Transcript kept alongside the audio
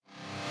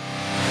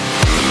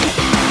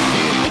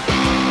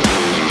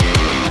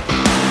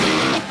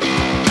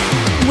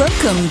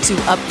Welcome to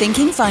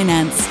Upthinking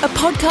Finance, a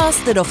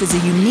podcast that offers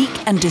a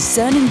unique and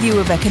discerning view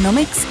of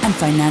economics and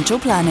financial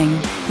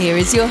planning. Here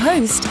is your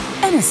host,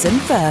 Emerson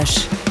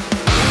Fersch.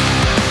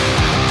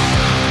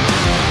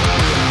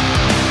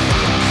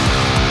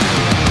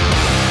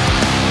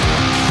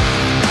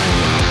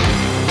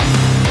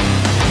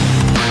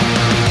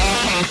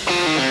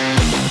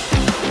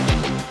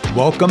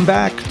 Welcome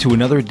back to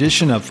another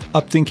edition of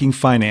Upthinking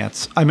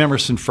Finance. I'm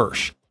Emerson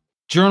Fersch.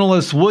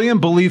 Journalist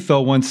William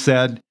Bolitho once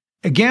said,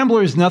 "A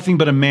gambler is nothing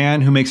but a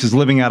man who makes his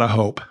living out of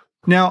hope."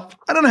 Now,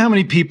 I don't know how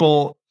many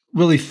people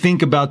really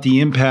think about the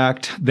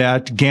impact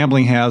that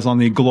gambling has on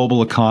the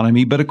global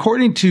economy, but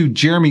according to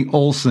Jeremy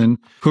Olson,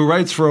 who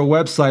writes for a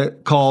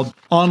website called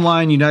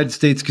Online United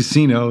States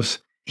Casinos,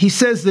 he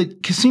says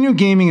that casino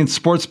gaming and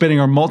sports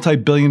betting are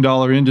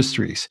multi-billion-dollar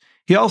industries.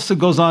 He also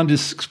goes on to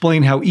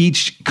explain how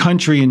each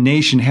country and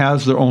nation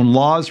has their own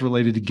laws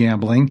related to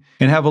gambling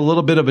and have a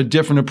little bit of a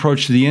different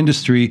approach to the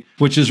industry,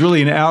 which is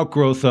really an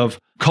outgrowth of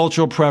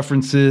cultural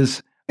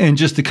preferences and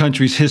just the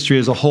country's history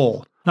as a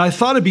whole. Now, I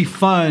thought it'd be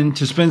fun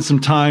to spend some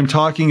time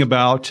talking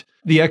about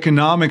the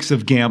economics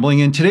of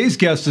gambling, and today's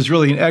guest is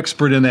really an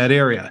expert in that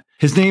area.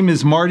 His name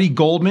is Marty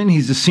Goldman.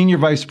 He's the Senior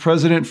Vice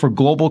President for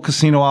Global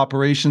Casino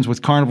Operations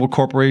with Carnival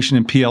Corporation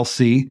and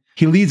PLC.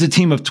 He leads a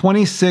team of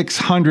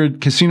 2,600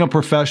 casino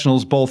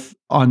professionals, both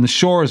on the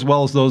shore as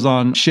well as those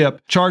on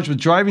ship, charged with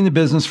driving the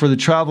business for the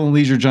travel and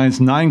leisure giant's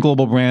 9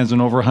 global brands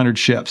and over 100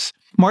 ships.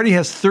 Marty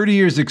has 30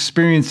 years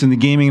experience in the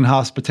gaming and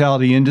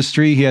hospitality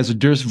industry. He has a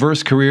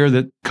diverse career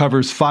that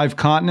covers 5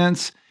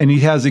 continents, and he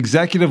has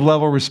executive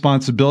level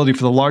responsibility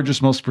for the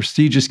largest, most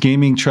prestigious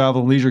gaming,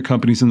 travel, and leisure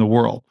companies in the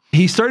world.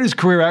 He started his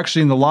career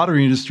actually in the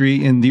lottery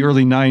industry in the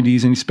early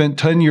 90s, and he spent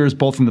 10 years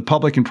both in the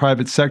public and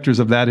private sectors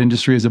of that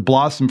industry as it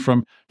blossomed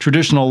from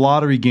traditional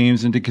lottery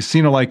games into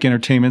casino-like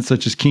entertainment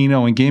such as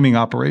keno and gaming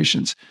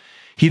operations.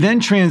 He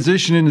then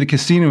transitioned into the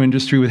casino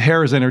industry with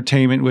Harrah's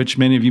Entertainment, which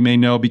many of you may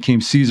know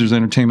became Caesars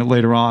Entertainment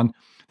later on.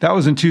 That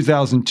was in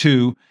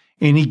 2002.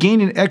 And he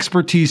gained an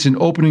expertise in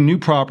opening new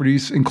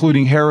properties,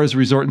 including Harrah's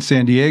Resort in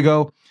San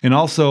Diego, and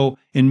also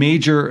in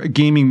major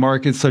gaming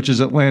markets such as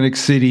Atlantic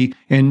City,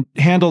 and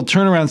handled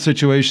turnaround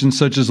situations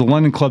such as the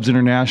London Clubs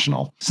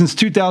International. Since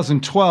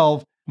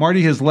 2012,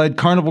 Marty has led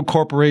Carnival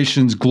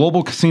Corporation's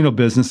global casino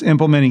business,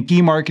 implementing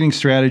key marketing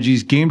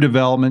strategies, game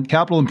development,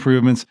 capital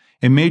improvements,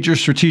 and major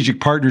strategic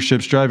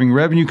partnerships, driving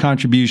revenue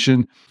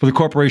contribution for the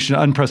corporation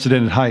to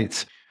unprecedented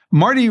heights.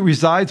 Marty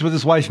resides with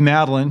his wife,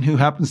 Madeline, who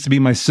happens to be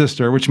my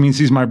sister, which means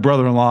he's my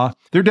brother-in-law.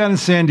 They're down in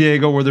San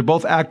Diego, where they're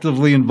both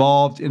actively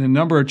involved in a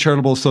number of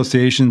charitable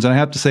associations, and I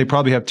have to say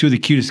probably have 2 of the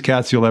cutest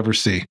cats you'll ever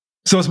see.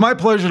 So it's my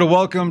pleasure to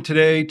welcome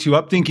today to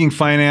Upthinking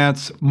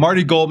Finance,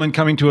 Marty Goldman,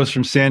 coming to us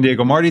from San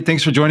Diego. Marty,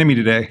 thanks for joining me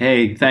today.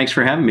 Hey, thanks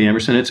for having me,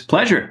 Emerson. It's a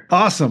pleasure.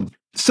 Awesome.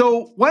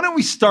 So why don't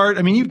we start?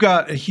 I mean, you've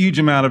got a huge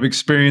amount of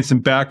experience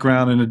and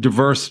background in the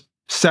diverse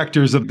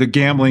sectors of the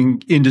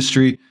gambling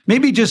industry.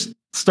 Maybe just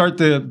start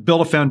to build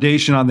a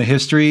foundation on the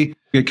history.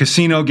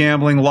 Casino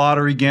gambling,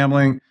 lottery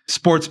gambling,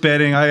 sports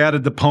betting. I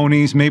added the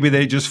ponies. Maybe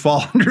they just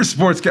fall under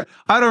sports.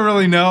 I don't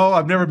really know.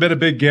 I've never been a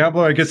big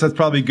gambler. I guess that's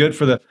probably good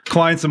for the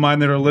clients of mine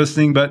that are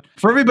listening. But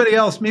for everybody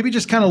else, maybe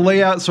just kind of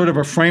lay out sort of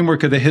a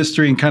framework of the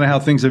history and kind of how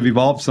things have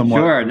evolved somewhat.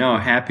 Sure. No,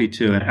 happy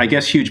to. I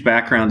guess huge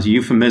background's a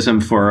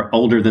euphemism for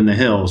older than the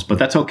hills, but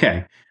that's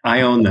okay.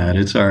 I own that.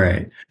 It's all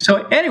right.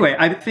 So anyway,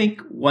 I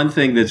think one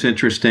thing that's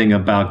interesting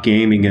about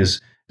gaming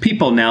is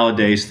people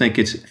nowadays think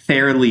it's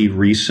fairly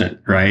recent,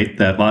 right?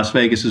 That Las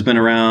Vegas has been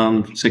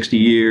around 60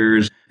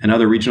 years and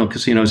other regional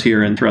casinos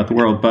here and throughout the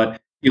world. But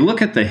you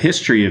look at the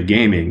history of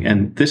gaming,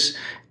 and this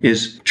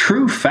is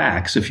true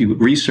facts if you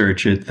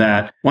research it,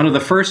 that one of the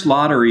first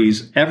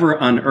lotteries ever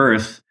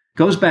unearthed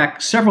goes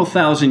back several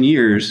thousand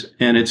years,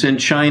 and it's in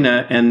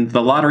China, and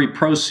the lottery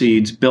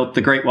proceeds built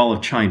the Great Wall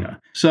of China.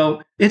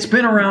 So it's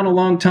been around a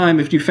long time.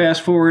 If you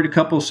fast forward a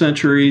couple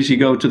centuries, you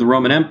go to the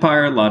Roman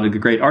Empire, a lot of the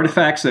great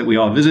artifacts that we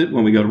all visit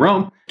when we go to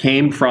Rome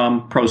came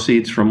from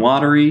proceeds from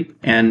lottery.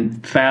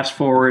 And fast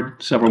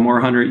forward several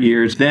more hundred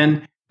years,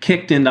 then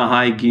kicked into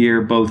high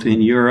gear both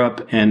in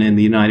Europe and in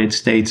the United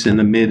States in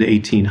the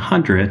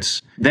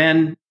mid-1800s.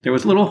 Then there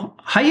was a little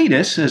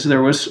hiatus as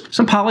there was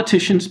some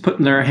politicians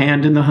putting their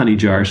hand in the honey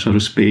jar, so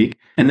to speak,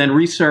 and then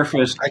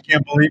resurfaced. I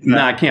can't believe that.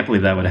 No, I can't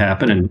believe that would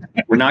happen, and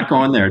we're not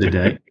going there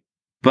today.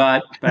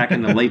 But back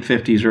in the late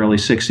 50s, early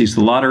 60s,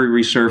 the lottery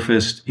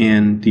resurfaced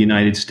in the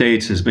United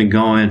States, has been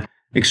going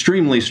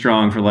extremely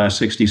strong for the last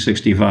 60,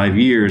 65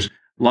 years.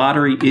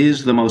 Lottery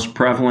is the most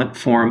prevalent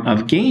form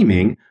of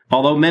gaming,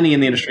 although many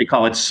in the industry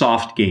call it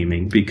soft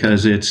gaming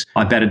because it's,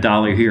 I bet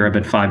 $1 here, I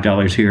bet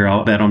 $5 here,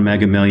 I'll bet on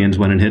Mega Millions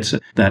when it hits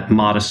that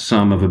modest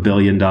sum of $1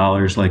 billion.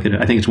 I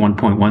think it's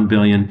 1.1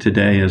 billion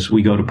today as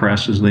we go to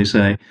press, as they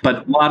say.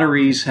 But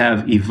lotteries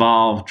have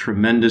evolved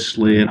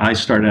tremendously. And I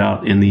started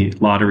out in the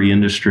lottery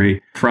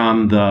industry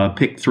from the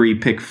pick 3,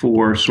 pick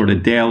 4 sort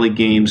of daily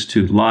games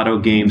to lotto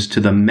games to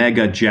the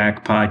mega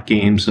jackpot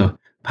games of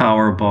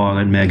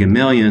Powerball and Mega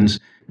Millions.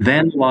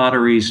 Then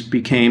lotteries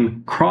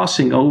became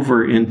crossing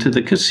over into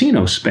the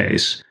casino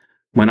space.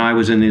 When I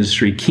was in the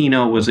industry,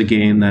 Keno was a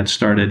game that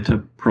started to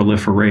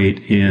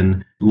proliferate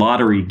in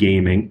lottery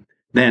gaming.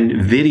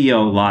 Then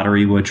video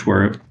lottery, which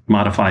were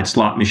modified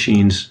slot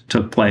machines,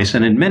 took place.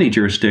 And in many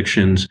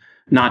jurisdictions,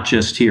 not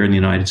just here in the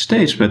United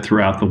States, but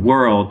throughout the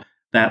world,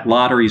 that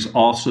lotteries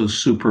also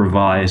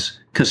supervise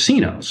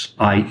casinos,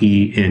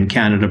 i.e. in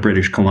Canada,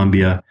 British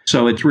Columbia.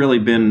 So it's really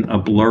been a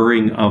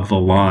blurring of the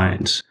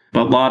lines.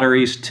 But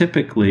lotteries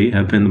typically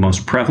have been the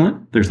most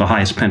prevalent. There's the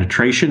highest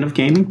penetration of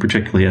gaming,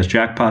 particularly as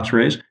jackpots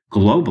raise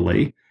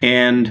globally,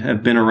 and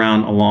have been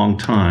around a long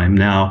time.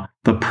 Now,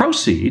 the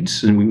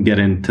proceeds, and we can get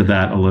into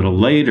that a little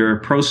later,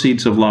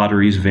 proceeds of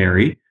lotteries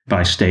vary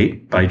by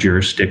state, by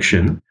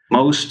jurisdiction.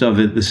 Most of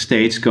the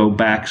states go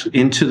back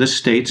into the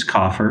state's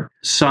coffer.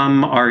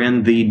 Some are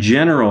in the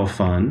general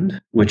fund,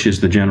 which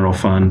is the general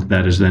fund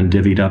that is then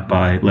divvied up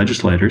by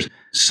legislators.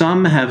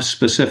 Some have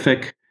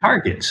specific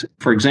targets.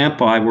 For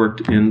example, I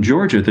worked in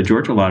Georgia at the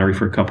Georgia Lottery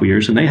for a couple of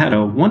years, and they had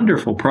a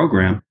wonderful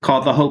program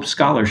called the Hope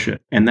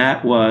Scholarship. And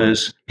that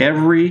was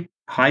every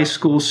high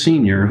school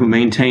senior who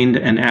maintained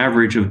an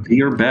average of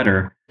B or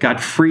better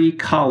got free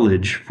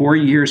college, 4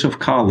 years of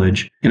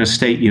college in a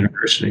state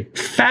university.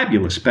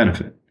 Fabulous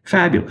benefit.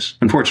 Fabulous.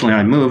 Unfortunately,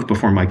 I moved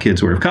before my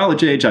kids were of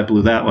college age. I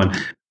blew that one.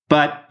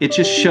 But it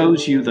just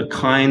shows you the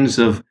kinds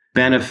of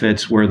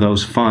benefits where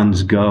those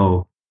funds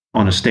go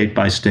on a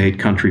state-by-state,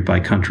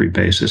 country-by-country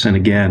basis. And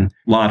again,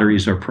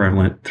 lotteries are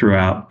prevalent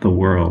throughout the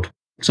world.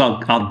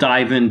 So I'll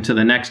dive into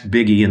the next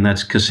biggie, and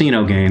that's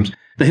casino games.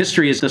 The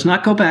history does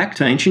not go back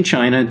to ancient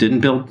China,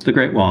 didn't build the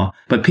Great Wall,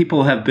 but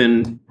people have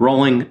been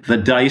rolling the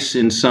dice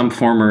in some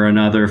form or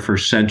another for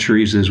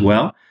centuries as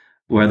well,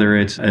 whether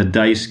it's a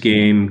dice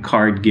game,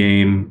 card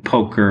game,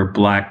 poker,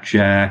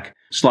 blackjack.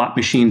 Slot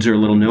machines are a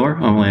little newer,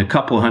 only a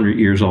couple hundred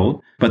years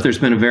old, but there's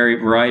been a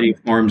variety of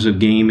forms of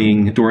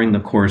gaming during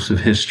the course of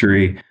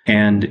history,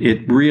 and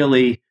it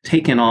really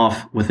taken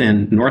off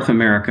within North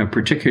America,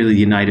 particularly the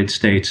United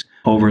States,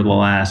 over the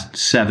last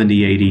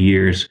 70, 80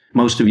 years.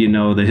 Most of you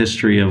know the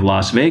history of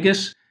Las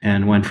Vegas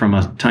and went from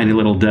a tiny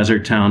little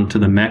desert town to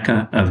the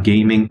mecca of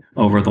gaming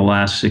over the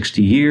last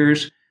 60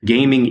 years.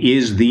 Gaming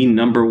is the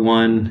number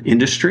one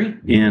industry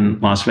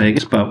in Las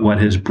Vegas, but what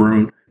has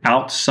brewed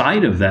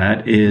outside of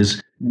that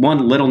is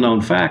one little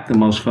known fact that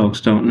most folks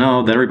don't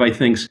know, that everybody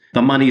thinks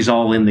the money's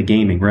all in the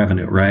gaming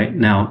revenue, right?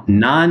 Now,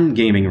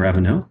 non-gaming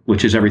revenue,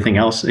 which is everything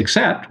else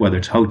except whether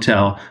it's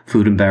hotel,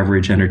 food and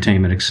beverage,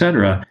 entertainment,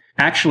 etc.,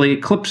 actually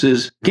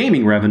eclipses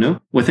gaming revenue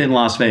within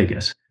Las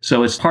Vegas.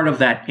 So it's part of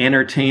that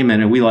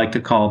entertainment, and we like to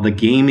call the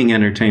gaming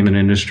entertainment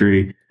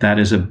industry. That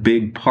is a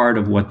big part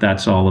of what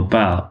that's all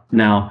about.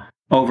 Now,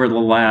 over the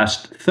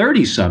last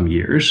 30 some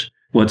years,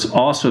 what's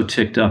also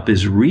ticked up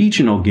is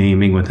regional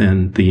gaming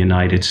within the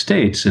United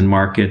States in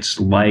markets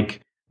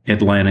like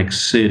Atlantic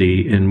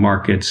City, in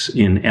markets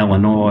in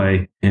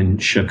Illinois, in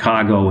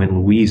Chicago,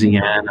 in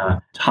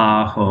Louisiana,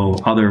 Tahoe,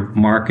 other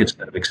markets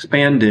that have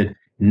expanded,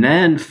 and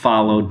then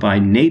followed by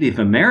Native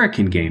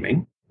American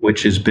gaming,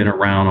 which has been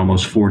around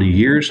almost 40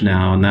 years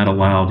now, and that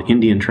allowed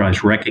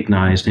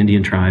recognized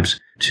Indian tribes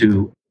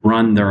to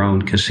run their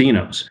own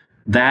casinos.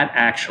 That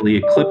actually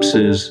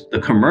eclipses the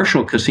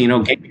commercial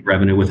casino gaming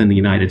revenue within the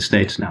United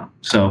States now.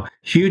 So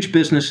huge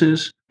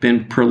businesses,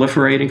 been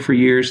proliferating for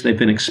years. They've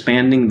been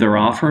expanding their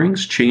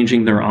offerings,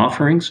 changing their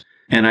offerings.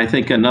 And I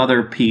think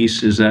another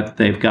piece is that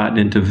they've gotten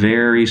into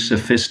very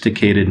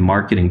sophisticated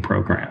marketing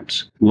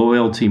programs.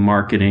 Loyalty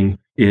marketing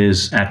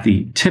is at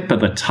the tip of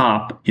the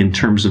top in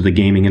terms of the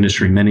gaming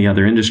industry. Many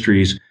other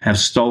industries have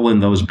stolen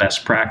those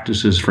best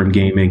practices from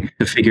gaming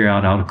to figure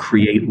out how to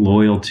create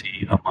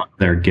loyalty among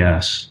their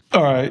guests.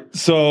 All right.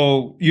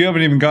 So you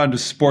haven't even gotten to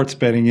sports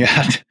betting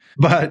yet,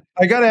 but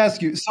I got to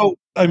ask you. So,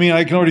 I mean,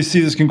 I can already see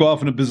this can go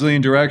off in a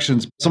bazillion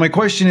directions. So my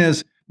question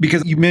is,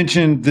 because you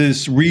mentioned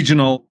this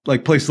regional,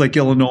 like places like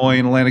Illinois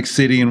and Atlantic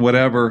City and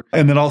whatever,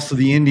 and then also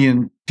the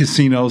Indian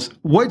casinos,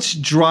 what's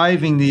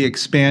driving the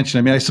expansion?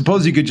 I mean, I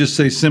suppose you could just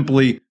say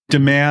simply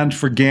demand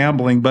for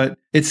gambling, but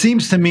it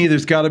seems to me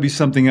there's got to be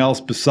something else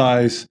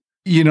besides,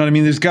 you know what I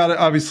mean? There's got to,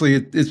 obviously,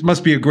 it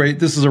must be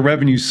this is a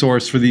revenue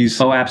source for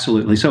these. Oh,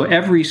 absolutely. So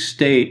every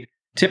state,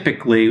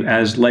 typically,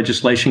 as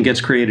legislation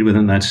gets created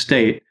within that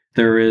state,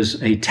 there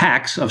is a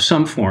tax of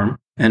some form,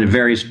 and it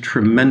varies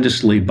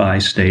tremendously by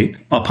state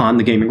upon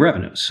the gaming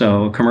revenue.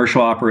 So a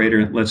commercial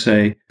operator, let's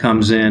say,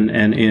 comes in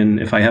and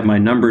if I have my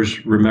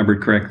numbers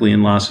remembered correctly,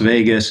 in Las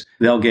Vegas,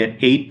 they'll get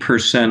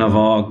 8% of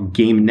all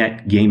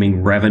net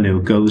gaming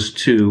revenue goes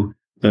to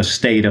the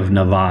state of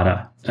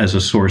Nevada as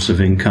a source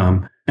of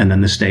income, and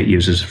then the state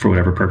uses it for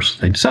whatever purpose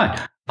they decide.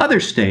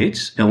 Other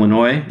states,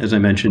 Illinois, as I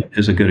mentioned,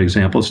 is a good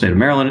example. The state of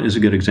Maryland is a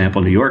good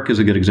example. New York is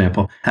a good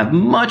example, have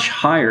much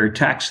higher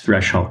tax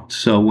thresholds.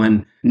 So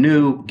when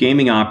new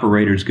gaming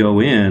operators go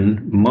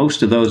in,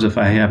 most of those, if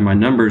I have my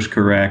numbers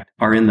correct,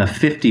 are in the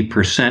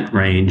 50%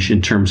 range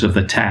in terms of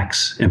the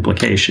tax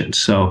implications.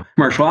 So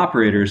commercial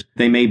operators,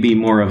 they may be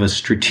more of a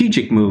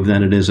strategic move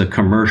than it is a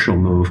commercial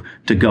move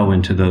to go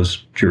into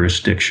those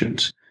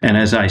jurisdictions. And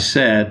as I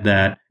said,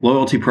 that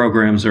loyalty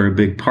programs are a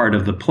big part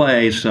of the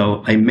play.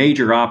 So a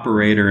major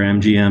operator,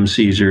 MGM,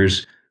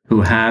 Caesars,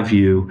 who have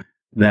you,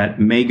 that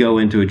may go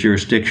into a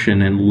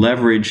jurisdiction and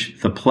leverage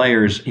the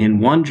players in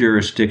one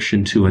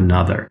jurisdiction to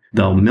another.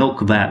 They'll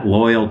milk that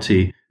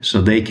loyalty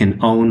so they can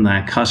own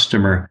that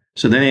customer.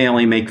 So they may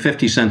only make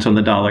 50 cents on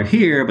the dollar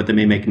here, but they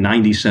may make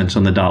 90 cents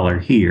on the dollar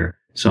here.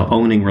 So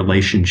owning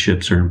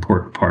relationships are an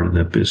important part of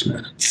that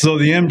business. So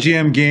the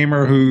MGM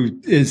gamer who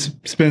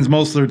spends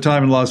most of their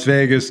time in Las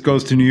Vegas,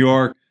 goes to New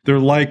York, they're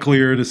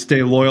likelier to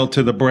stay loyal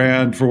to the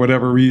brand for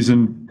whatever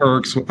reason,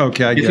 perks.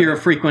 Okay, I get it. If you're a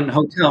frequent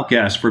hotel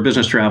guest for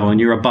business travel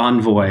and you're a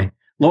Bonvoy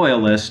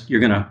loyalist,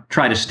 you're going to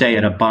try to stay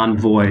at a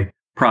Bonvoy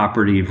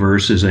property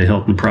versus a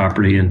Hilton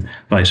property and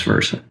vice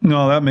versa.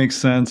 No, that makes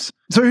sense.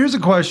 So here's a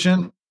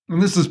question,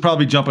 and this is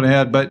probably jumping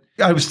ahead, but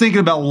I was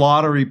thinking about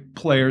lottery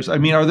players. I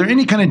mean, are there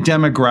any kind of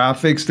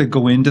demographics that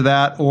go into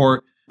that?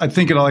 Or I'm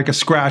thinking of like a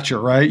scratcher,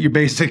 right? You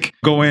basic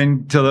go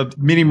into the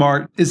mini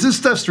mart. Is this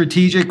stuff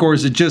strategic, or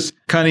is it just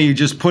kind of you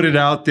just put it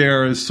out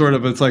there as sort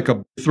of it's like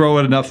a throw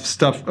it enough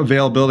stuff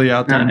availability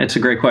out there? It's a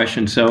great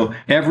question. So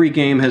every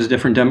game has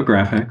different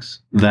demographics.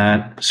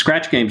 That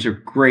scratch games are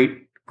great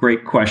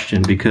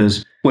question,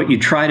 because what you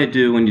try to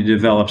do when you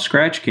develop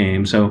scratch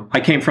games, so I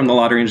came from the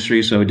lottery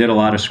industry, so I did a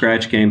lot of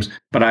scratch games,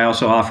 but I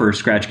also offer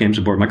scratch games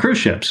aboard my cruise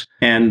ships.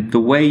 And the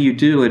way you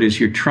do it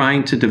is you're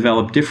trying to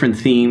develop different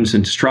themes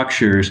and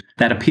structures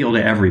that appeal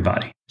to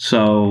everybody.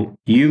 So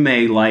you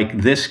may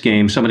like this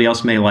game, somebody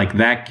else may like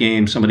that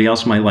game, somebody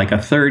else might like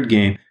a third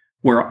game,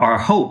 where our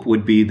hope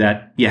would be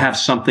that you have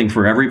something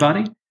for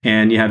everybody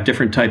and you have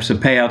different types of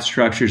payout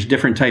structures,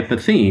 different type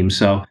of themes.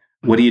 So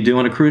what do you do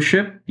on a cruise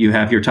ship? You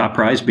have your top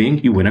prize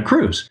being you win a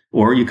cruise,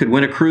 or you could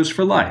win a cruise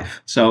for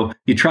life. So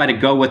you try to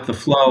go with the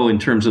flow in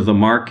terms of the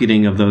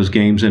marketing of those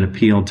games and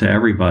appeal to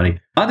everybody.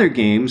 Other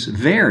games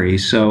vary.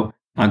 So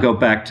I'll go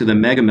back to the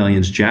Mega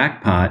Millions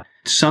jackpot.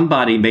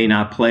 Somebody may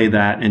not play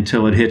that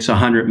until it hits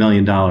 $100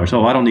 million.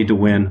 Oh, I don't need to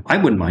win. I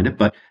wouldn't mind it,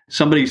 but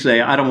somebody say,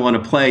 I don't want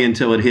to play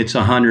until it hits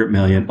 100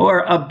 million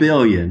or a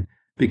billion,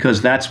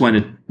 because that's when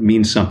it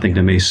means something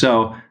to me.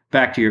 So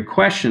back to your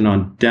question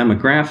on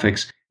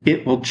demographics,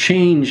 it will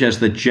change as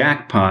the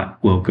jackpot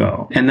will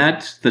go. And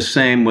that's the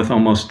same with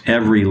almost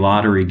every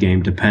lottery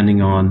game,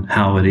 depending on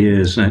how it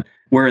is. And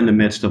we're in the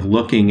midst of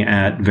looking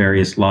at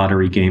various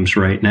lottery games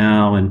right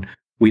now, and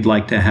we'd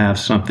like to have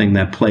something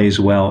that plays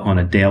well on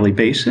a daily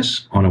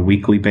basis, on a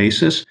weekly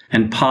basis,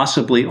 and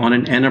possibly on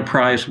an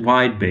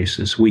enterprise-wide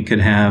basis. We could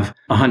have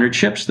 100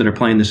 ships that are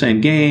playing the same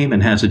game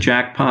and has a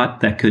jackpot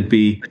that could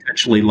be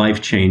potentially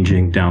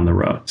life-changing down the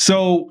road.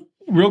 So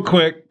real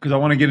quick, because I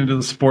want to get into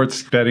the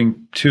sports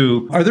betting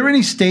too. Are there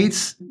any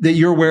states that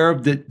you're aware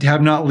of that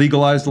have not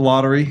legalized the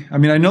lottery? I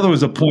mean, I know there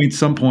was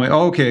some point.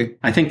 Oh, okay.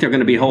 I think they're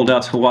going to be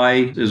holdouts.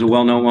 Hawaii is a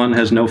well-known one,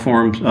 has no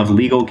forms of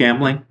legal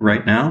gambling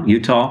right now.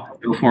 Utah,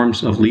 no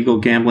forms of legal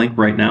gambling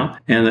right now.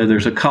 And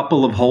there's a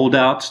couple of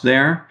holdouts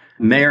there.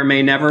 May or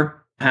may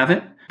never have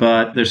it.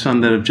 But there's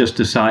some that have just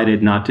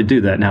decided not to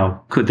do that.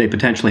 Now, could they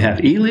potentially have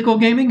illegal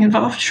gaming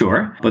involved?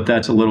 Sure. But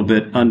that's a little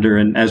bit under.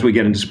 And as we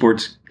get into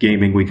sports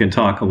gaming, we can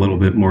talk a little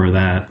bit more of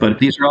that. But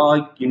these are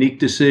all unique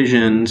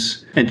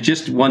decisions. And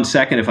just 1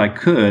 second, if I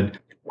could.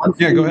 One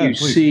thing go ahead, you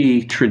please.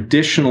 see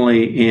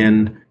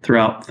traditionally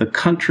throughout the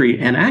country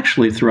and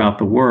actually throughout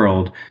the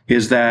world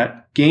is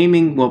that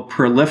gaming will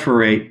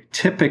proliferate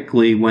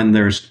typically when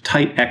there's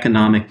tight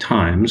economic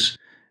times.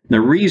 The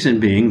reason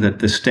being that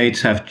the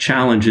states have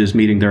challenges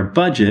meeting their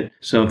budget.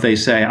 So if they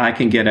say, I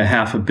can get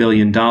 $500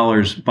 million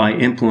by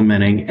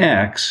implementing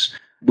X,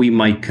 we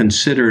might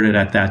consider it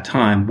at that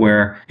time,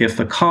 where if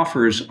the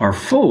coffers are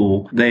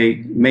full,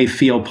 they may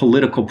feel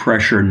political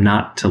pressure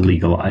not to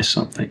legalize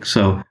something.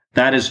 So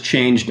that has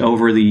changed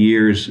over the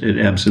years. It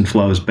ebbs and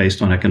flows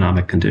based on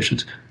economic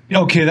conditions.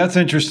 Okay, that's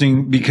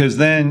interesting, because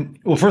then,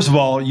 well, first of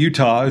all,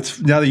 Utah,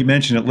 now that you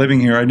mention it, living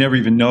here, I never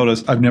even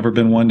noticed. I've never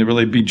been one to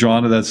really be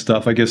drawn to that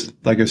stuff. I guess,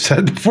 like I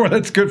said before,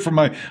 that's good for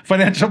my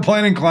financial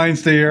planning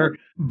clients to hear.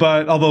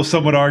 But although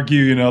some would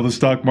argue, the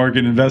stock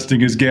market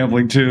investing is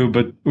gambling too,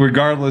 but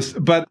regardless.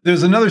 But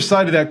there's another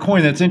side of that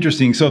coin that's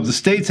interesting. So if the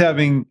state's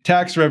having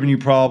tax revenue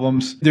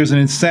problems, there's an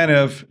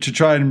incentive to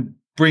try and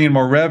bring in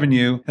more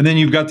revenue. And then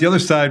you've got the other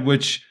side,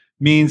 which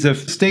means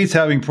if the state's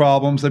having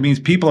problems, that means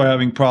people are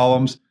having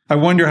problems. I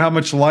wonder how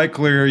much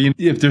likelier,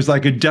 if there's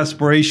like a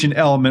desperation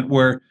element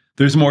where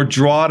there's more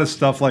draw to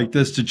stuff like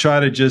this to try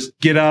to just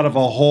get out of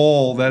a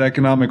hole, that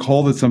economic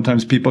hole that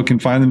sometimes people can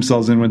find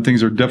themselves in when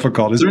things are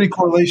difficult. Is there any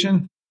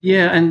correlation?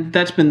 Yeah, and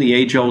that's been the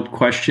age-old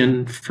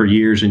question for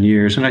years and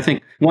years. And I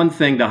think one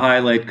thing to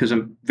highlight, because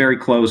I'm very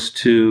close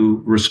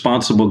to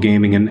responsible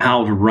gaming and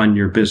how to run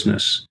your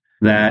business,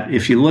 that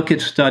if you look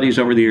at studies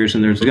over the years,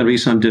 and there's going to be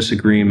some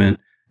disagreement,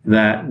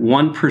 that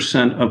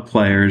 1% of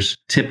players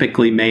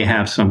typically may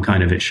have some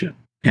kind of issue.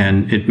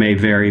 And it may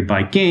vary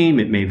by game,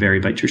 it may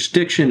vary by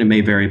jurisdiction, it may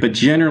vary, but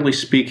generally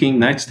speaking,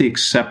 that's the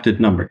accepted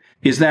number.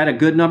 Is that a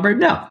good number?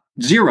 No.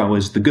 Zero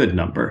is the good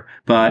number,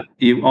 but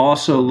you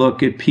also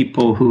look at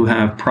people who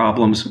have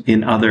problems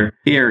in other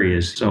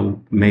areas.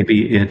 So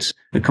maybe it's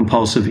the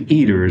compulsive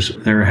eaters,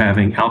 they're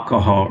having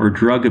alcohol or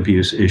drug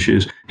abuse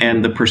issues,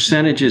 and the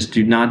percentages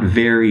do not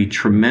vary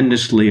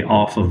tremendously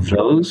off of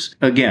those.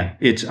 Again,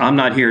 I'm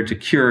not here to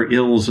cure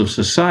ills of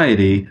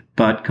society,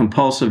 but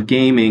compulsive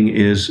gaming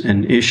is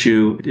an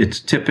issue.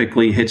 It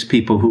typically hits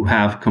people who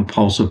have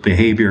compulsive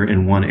behavior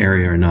in one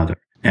area or another.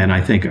 And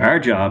I think our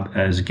job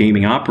as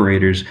gaming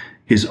operators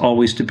is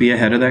always to be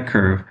ahead of that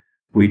curve.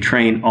 We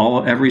train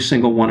every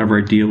single one of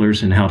our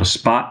dealers in how to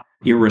spot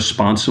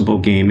irresponsible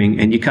gaming,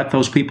 and you cut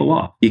those people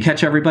off. You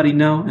catch everybody?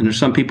 No. And there's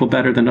some people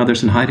better than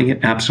others in hiding it?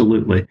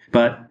 Absolutely.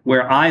 But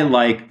where I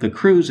like the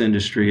cruise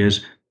industry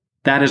is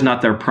that is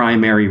not their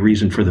primary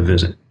reason for the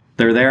visit.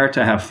 They're there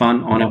to have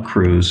fun on a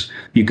cruise.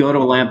 You go to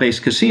a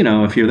land-based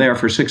casino, if you're there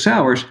for 6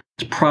 hours,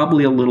 it's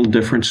probably a little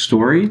different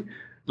story,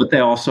 but they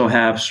also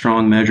have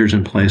strong measures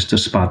in place to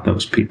spot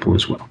those people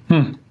as well.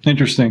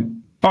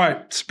 Interesting. All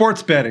right,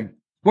 sports betting.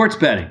 Sports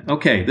betting.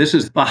 Okay, this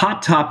is a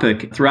hot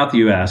topic throughout the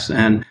U.S.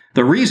 And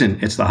the reason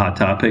it's the hot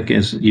topic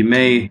is you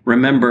may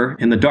remember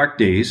in the dark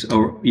days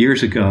or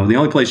years ago, the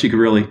only place you could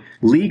really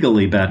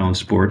legally bet on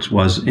sports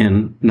was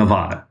in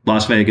Nevada,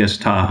 Las Vegas,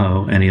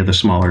 Tahoe, any of the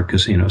smaller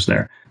casinos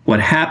there. What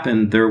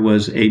happened, there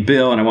was a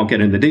bill, and I won't get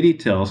into the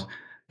details,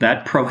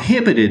 that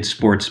prohibited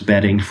sports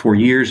betting for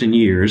years and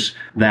years.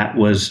 That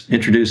was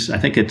introduced, I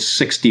think it's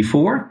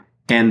 64.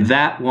 And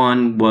that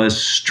one was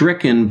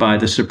stricken by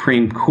the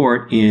Supreme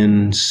Court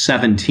in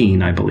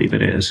 17, I believe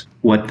it is.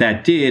 What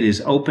that did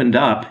is opened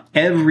up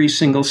every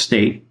single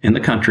state in the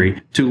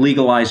country to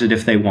legalize it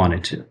if they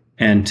wanted to.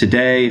 And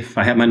today, if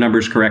I have my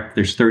numbers correct,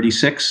 there's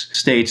 36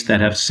 states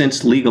that have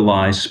since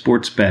legalized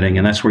sports betting.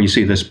 And that's where you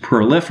see this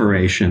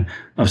proliferation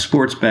of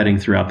sports betting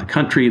throughout the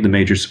country, the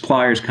major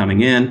suppliers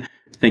coming in,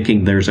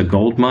 thinking there's a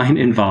gold mine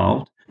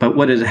involved. But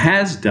what it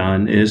has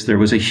done is there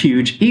was a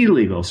huge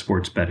illegal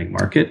sports betting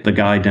market, the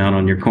guy down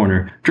on your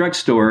corner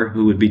drugstore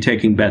who would be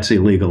taking bets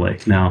illegally.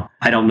 Now,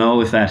 I don't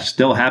know if that's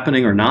still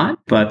happening or not,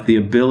 but the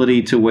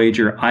ability to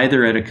wager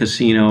either at a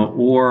casino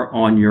or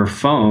on your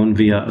phone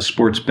via a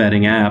sports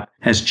betting app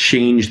has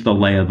changed the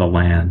lay of the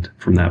land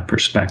from that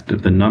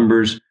perspective. The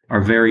numbers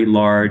are very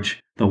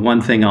large. The one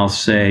thing I'll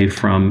say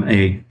from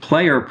a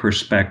player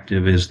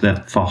perspective is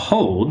that the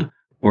hold,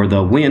 or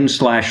the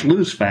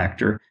win/lose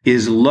factor,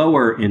 is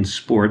lower in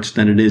sports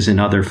than it is in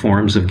other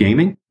forms of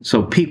gaming.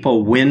 So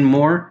people win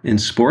more in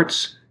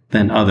sports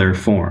than other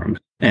forms.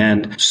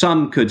 And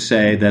some could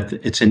say that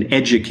it's an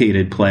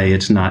educated play.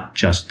 It's not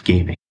just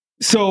gaming.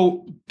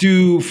 So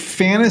do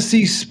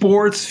fantasy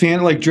sports,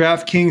 like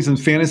DraftKings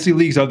and fantasy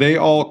leagues, are they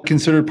all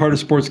considered part of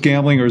sports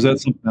gambling, or is that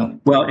something else?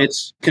 Well,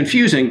 it's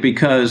confusing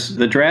because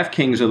the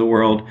DraftKings of the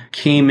world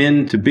came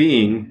into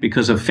being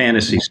because of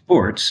fantasy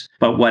sports.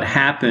 But what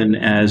happened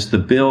as the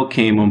bill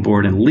came on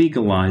board and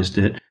legalized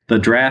it, the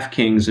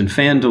DraftKings and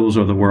FanDuels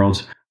of the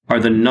world are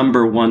the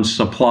number one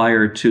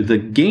supplier to the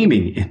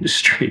gaming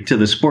industry, to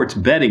the sports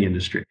betting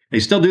industry.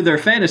 They still do their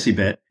fantasy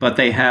bet, but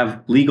they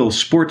have legal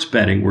sports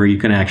betting where you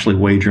can actually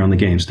wager on the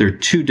games. They're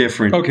two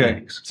different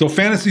things. So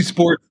fantasy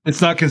sports,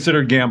 it's not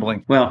considered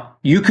gambling. Well,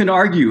 you can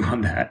argue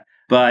on that,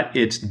 but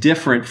it's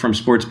different from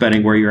sports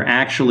betting where you're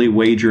actually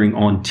wagering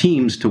on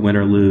teams to win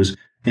or lose.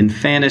 In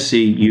fantasy,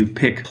 you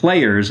pick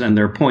players and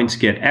their points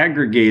get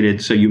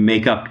aggregated, so you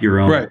make up your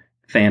own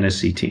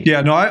fantasy team. Yeah,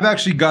 no, I've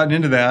actually gotten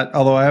into that,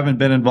 although I haven't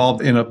been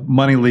involved in a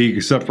money league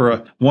except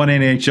for one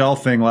NHL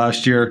thing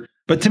last year.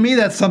 But to me,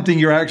 that's something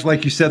you're actually,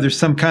 like you said, there's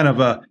some kind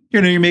of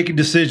you're making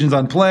decisions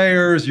on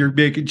players, you're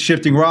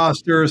shifting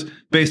rosters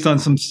based on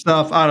some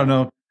stuff. I don't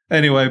know.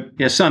 Anyway.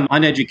 Yeah, some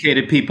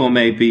uneducated people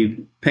may be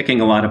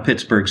picking a lot of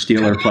Pittsburgh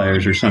Steelers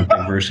players or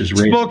something versus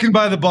Ravens. Spoken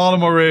by the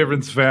Baltimore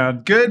Ravens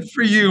fan. Good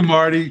for you,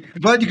 Marty.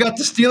 Glad you got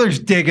the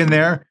Steelers dig in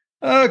there.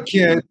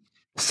 Okay.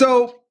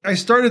 So I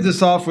started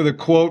this off with a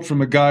quote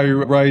from a guy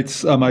who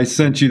writes, I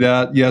sent you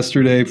that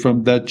yesterday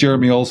from that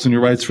Jeremy Olson, who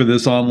writes for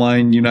this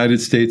online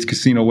United States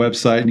casino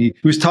website. And he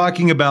was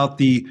talking about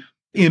the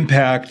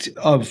impact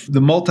of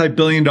the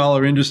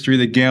multi-billion-dollar industry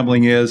that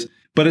gambling is.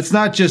 But it's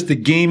not just the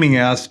gaming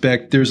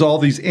aspect. There's all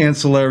these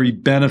ancillary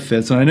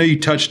benefits. And I know you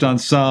touched on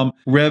some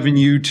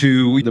revenue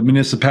to the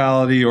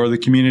municipality or the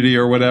community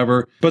or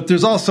whatever. But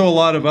there's also a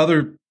lot of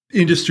other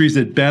industries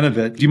that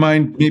benefit. Do you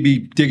mind maybe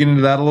digging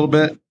into that a little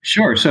bit?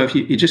 Sure. So if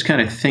you just kind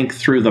of think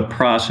through the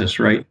process,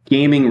 right?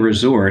 Gaming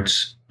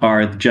resorts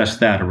are just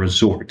that,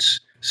 resorts.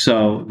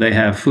 So they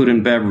have food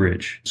and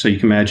beverage. So you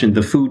can imagine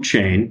the food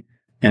chain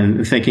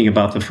and thinking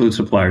about the food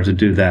suppliers that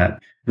do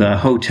that. The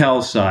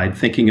hotel side,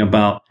 thinking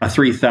about a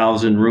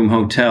 3,000 room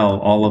hotel,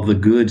 all of the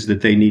goods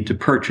that they need to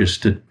purchase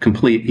to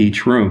complete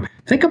each room.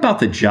 Think about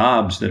the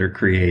jobs that are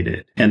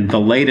created. And the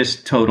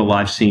latest total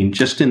I've seen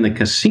just in the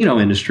casino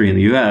industry in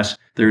the U.S.,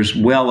 there's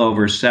well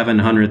over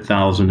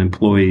 700,000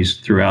 employees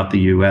throughout the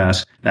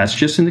U.S. That's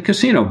just in the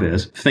casino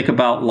biz. Think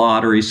about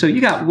lottery. So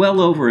you got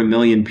well over 1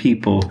 million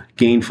people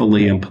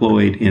gainfully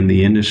employed in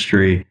the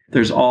industry.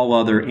 there's all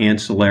other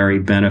ancillary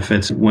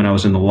benefits. When I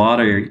was in the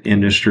lottery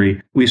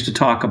industry, we used to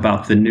talk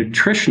about the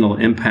nutritional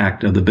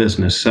impact of the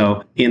business.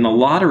 So in the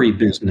lottery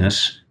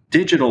business,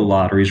 digital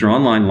lotteries or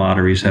online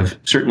lotteries have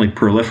certainly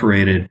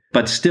proliferated,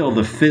 but still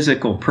the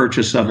physical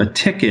purchase of a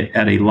ticket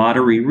at a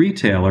lottery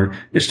retailer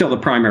is still the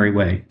primary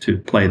way to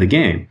play the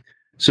game.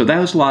 So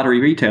those lottery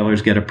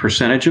retailers get a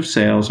percentage of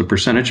sales, a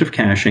percentage of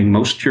cashing.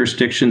 Most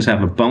jurisdictions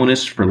have a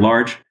bonus for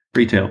large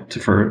retail,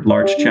 for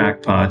large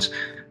jackpots.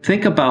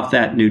 Think about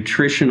that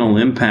nutritional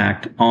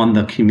impact on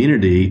the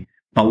community.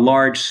 A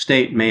large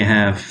state may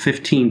have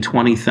 15,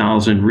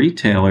 20,000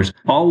 retailers,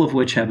 all of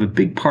which have a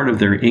big part of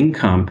their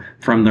income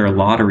from their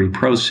lottery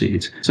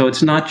proceeds. So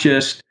it's not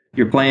just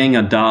you're playing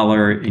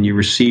 $1 and you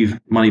receive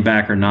money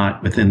back or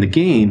not within the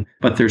game,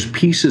 but there's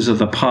pieces of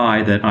the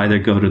pie that either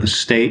go to the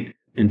state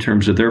in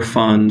terms of their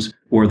funds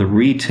or the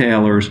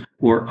retailers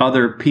or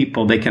other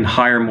people. They can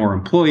hire more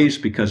employees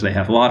because they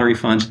have lottery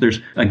funds. There's,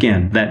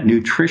 again, that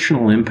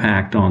nutritional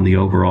impact on the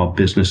overall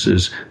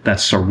businesses that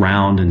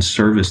surround and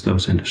service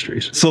those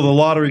industries. So the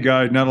lottery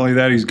guy, not only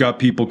that, he's got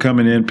people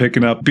coming in,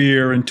 picking up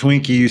beer and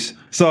Twinkies.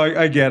 So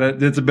I get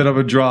it. It's a bit of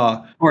a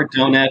draw. Or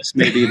donuts,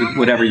 maybe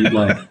whatever you'd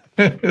like.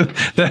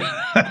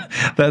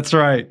 That's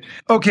right.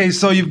 Okay,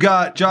 so you've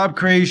got job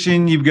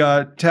creation, you've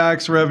got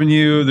tax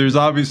revenue. There's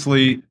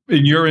obviously,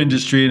 in your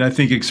industry, and I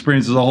think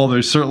experience as a whole,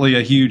 there's certainly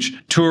a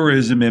huge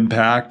tourism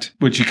impact,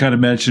 which you kind of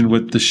mentioned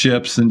with the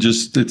ships and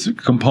just it's a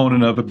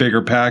component of a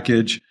bigger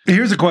package.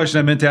 Here's a question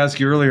I meant to ask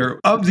you earlier.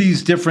 Of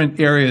these different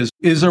areas,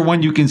 is there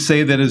one you can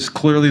say that is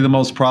clearly the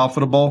most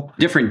profitable?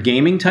 Different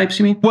gaming types,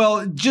 you mean?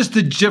 Well, just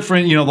the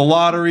different, the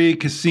lottery,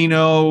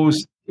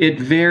 casinos. It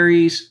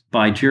varies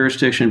by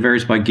jurisdiction,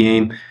 varies by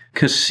game.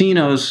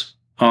 Casinos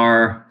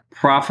are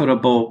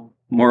profitable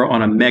more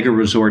on a mega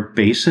resort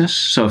basis.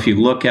 So if you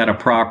look at a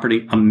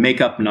property, make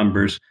up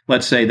numbers,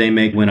 let's say they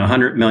may win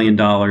 $100 million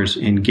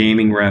in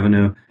gaming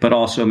revenue, but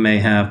also may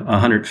have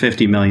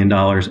 $150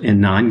 million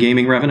in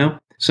non-gaming revenue.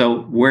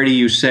 So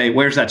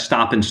where's that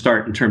stop and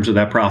start in terms of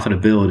that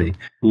profitability?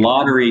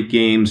 Lottery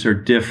games are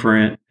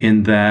different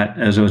in that,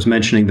 as I was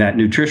mentioning, that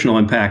nutritional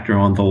impact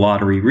on the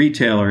lottery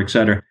retailer, et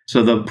cetera.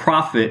 So the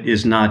profit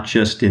is not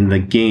just in the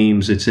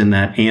games, it's in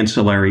that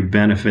ancillary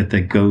benefit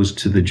that goes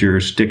to the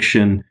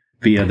jurisdiction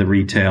via the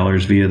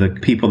retailers, via the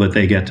people that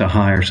they get to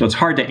hire. So it's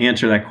hard to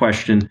answer that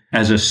question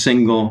as a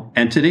single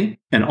entity.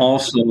 And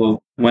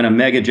also, when a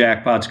mega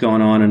jackpot's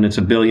going on and it's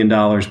 $1 billion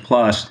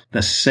plus,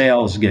 the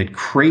sales get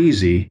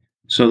crazy.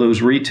 So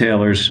those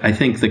retailers, I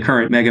think the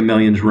current Mega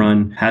Millions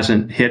run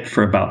hasn't hit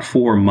for about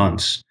 4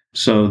 months.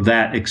 So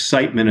that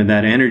excitement and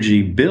that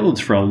energy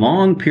builds for a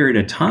long period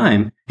of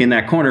time in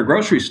that corner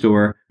grocery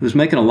store who's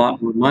making a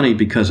lot more money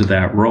because of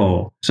that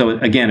role. So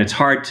again, it's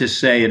hard to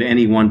say at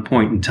any one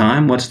point in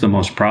time what's the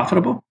most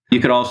profitable.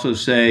 You could also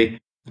say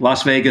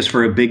Las Vegas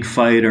for a big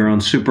fight or on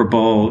Super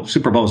Bowl.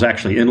 Super Bowl is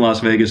actually in Las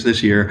Vegas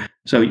this year.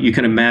 So you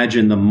can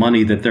imagine the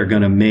money that they're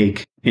going to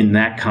make in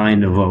that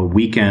kind of a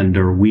weekend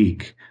or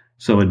week.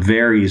 So it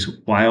varies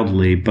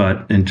wildly,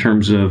 but in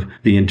terms of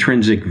the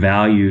intrinsic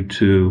value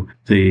to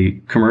the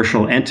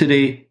commercial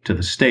entity, to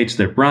the states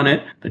that run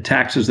it, the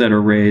taxes that are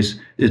raised,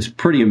 it's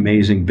pretty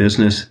amazing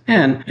business.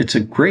 And it's a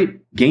great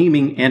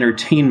gaming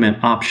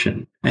entertainment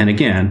option. And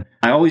again,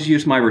 I always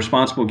use my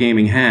responsible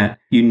gaming hat.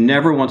 You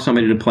never want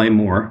somebody to play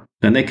more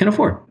than they can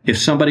afford. If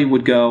somebody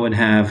would go and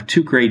have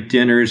 2 great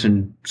dinners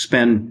and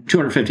spend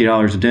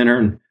 $250 a dinner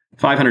and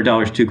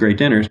 $500 2 great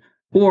dinners,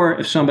 or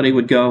if somebody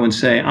would go and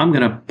say, I'm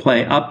going to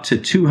play up to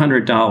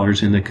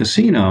 $200 in the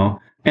casino,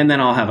 and then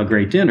I'll have a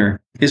great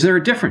dinner. Is there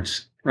a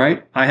difference,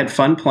 right? I had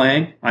fun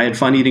playing. I had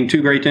fun eating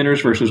 2 great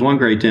dinners versus 1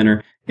 great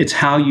dinner. It's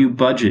how you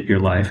budget your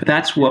life.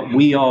 That's what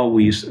we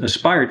always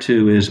aspire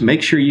to, is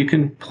make sure you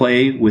can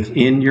play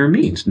within your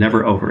means,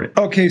 never over it.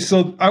 Okay,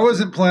 so I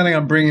wasn't planning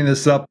on bringing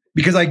this up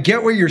because I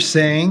get what you're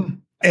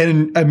saying.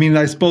 And I mean,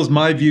 I suppose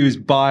my view is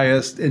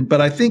biased,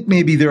 but I think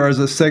maybe there is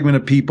a segment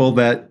of people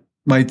that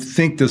might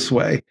think this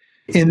way.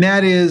 And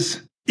that is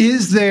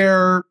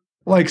there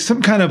like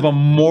some kind of a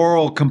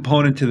moral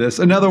component to this?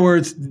 In other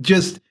words,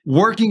 just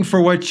working for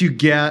what you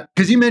get,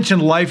 because you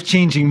mentioned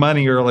life-changing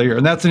money earlier,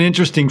 and that's an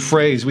interesting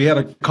phrase. We had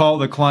a call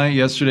with a client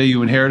yesterday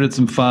who inherited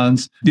some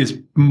funds. His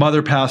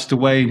mother passed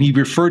away, and he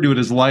referred to it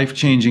as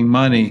life-changing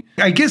money.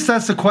 I guess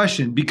that's the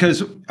question,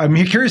 because I'm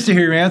curious to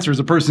hear your answer as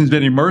a person who's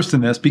been immersed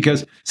in this,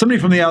 because somebody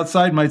from the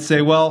outside might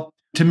say, well,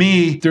 to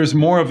me, there's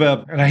more of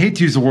a, and I hate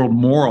to use the word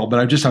moral, but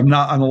I'm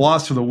a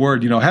loss for the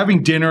word.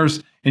 Having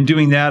dinners and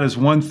doing that is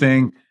one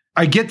thing.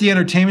 I get the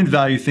entertainment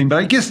value thing, but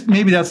I guess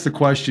maybe that's the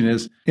question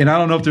is, and I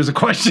don't know if there's a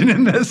question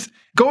in this,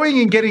 going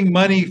and getting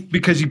money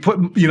because you put,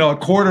 a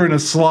quarter in a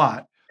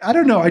slot. I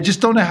don't know. I just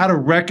don't know how to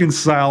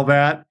reconcile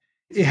that.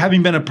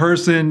 Having been a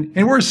person,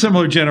 and we're a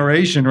similar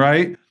generation,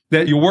 right?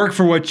 That you work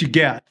for what you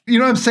get. You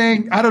know what I'm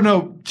saying? I don't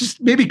know.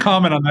 Just maybe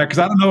comment on that, because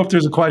I don't know if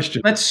there's a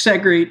question. Let's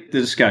segregate the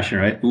discussion,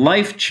 right?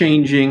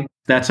 Life-changing,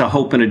 that's a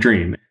hope and a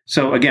dream.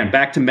 So again,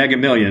 back to Mega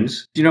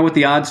Millions. Do you know what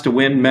the odds to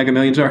win Mega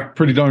Millions are?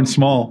 Pretty darn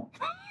small.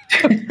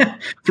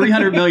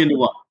 300 million to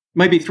 1.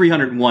 Maybe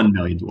 301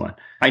 million to 1.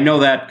 I know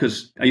that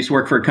because I used to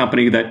work for a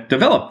company that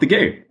developed the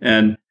game.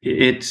 And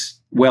it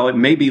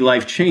may be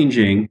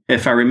life-changing.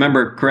 If I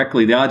remember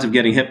correctly, the odds of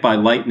getting hit by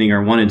lightning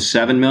are 1 in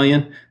 7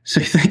 million. So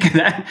you think of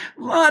that,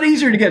 a lot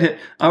easier to get hit.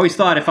 I always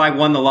thought if I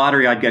won the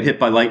lottery, I'd get hit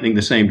by lightning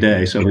the same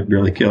day. So it'd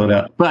really kill it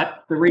up.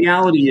 But the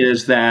reality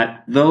is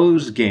that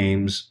those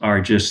games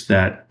are just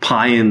that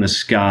pie in the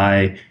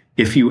sky.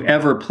 If you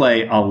ever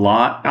play a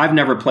lot, I've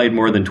never played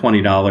more than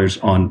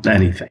 $20 on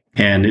anything.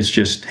 And it's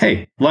just,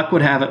 hey, luck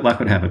would have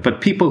it.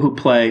 But people who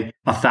play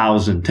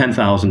 $1,000,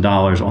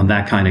 $10,000 on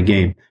that kind of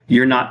game,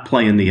 you're not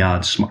playing the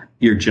odds smart.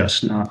 You're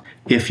just not.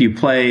 If you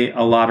play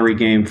a lottery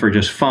game for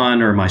just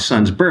fun or my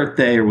son's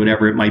birthday or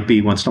whatever it might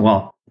be once in a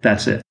while,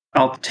 that's it.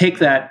 I'll take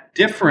that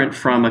different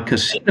from a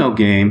casino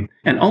game,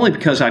 and only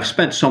because I've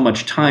spent so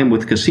much time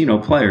with casino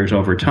players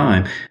over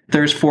time.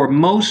 For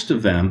most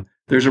of them,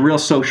 there's a real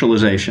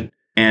socialization.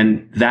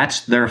 And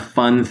that's their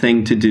fun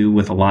thing to do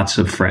with lots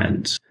of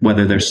friends,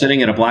 whether they're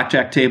sitting at a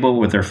blackjack table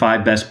with their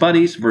 5 best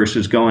buddies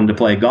versus going to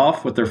play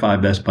golf with their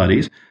 5 best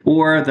buddies,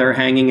 or they're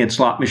hanging at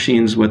slot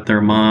machines with their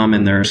mom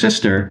and their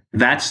sister.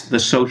 That's the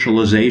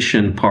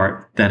socialization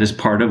part that is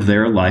part of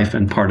their life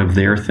and part of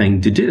their thing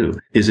to do.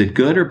 Is it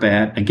good or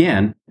bad?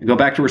 Again, go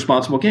back to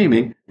responsible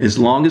gaming. As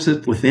long as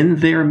it's within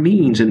their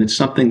means and it's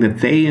something that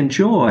they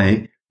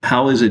enjoy,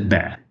 how is it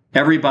bad?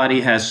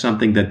 Everybody has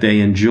something that they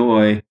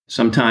enjoy.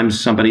 Sometimes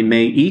somebody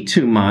may eat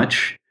too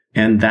much,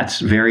 and that's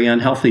very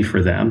unhealthy for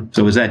them.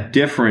 So is that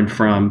different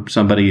from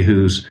somebody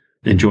who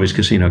enjoys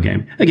casino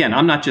game? Again,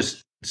 I'm not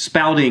just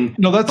spouting.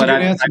 No, that's a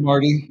good answer,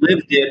 Marty. I've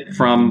lived it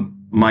from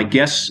my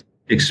guest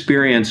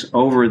experience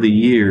over the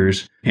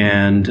years,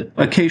 and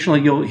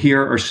occasionally you'll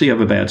hear or see of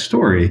a bad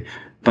story,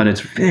 but it's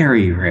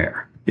very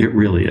rare. It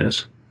really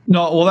is.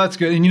 No, well, that's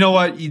good. And you know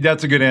what?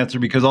 That's a good answer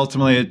because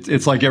ultimately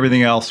it's like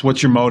everything else.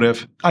 What's your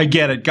motive? I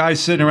get it. Guys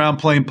sitting around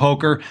playing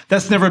poker.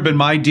 That's never been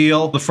my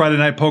deal, the Friday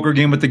night poker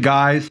game with the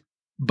guys.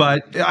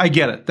 But I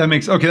get it.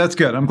 Okay, that's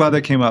good. I'm glad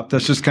that came up.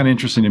 That's just kind of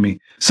interesting to me.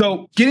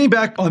 So getting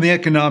back on the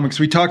economics,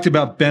 we talked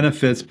about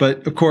benefits,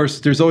 but of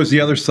course, there's always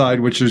the other side,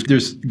 which is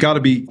there's got to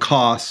be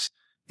costs.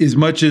 As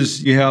much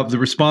as you have the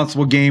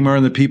responsible gamer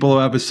and the people who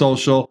have a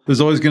social,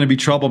 there's always going to be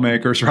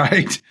troublemakers,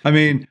 right? I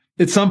mean,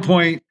 at some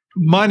point,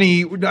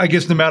 money, I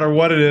guess no matter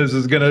what it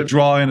is going to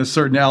draw in a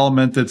certain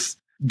element that's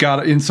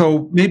got it. And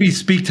so maybe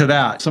speak to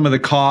that, some of the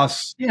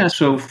costs. Yeah.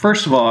 So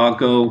first of all, I'll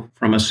go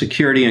from a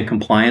security and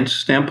compliance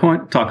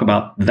standpoint, talk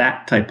about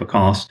that type of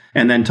cost,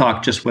 and then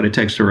talk just what it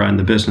takes to run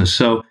the business.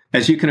 So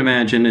as you can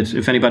imagine,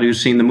 if anybody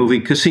who's seen the movie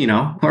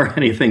Casino or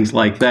anything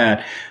like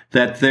that,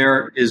 that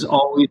there is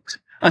always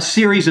a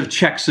series of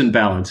checks and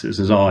balances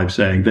is all I'm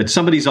saying, that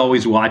somebody's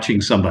always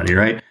watching somebody,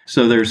 right?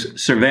 So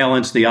there's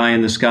surveillance, the eye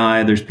in the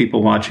sky, there's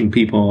people watching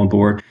people on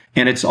board,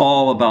 and it's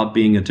all about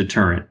being a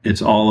deterrent.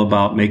 It's all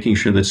about making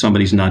sure that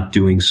somebody's not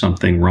doing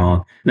something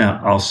wrong.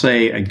 Now, I'll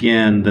say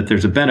again that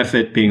there's a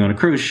benefit being on a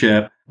cruise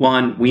ship.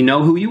 One, we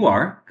know who you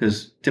are,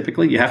 because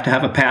typically you have to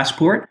have a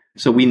passport.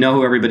 So we know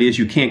who everybody is.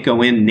 You can't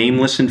go in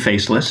nameless and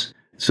faceless.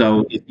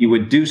 So if you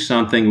would do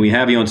something, we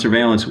have you on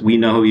surveillance, we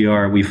know who you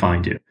are, we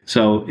find you.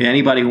 So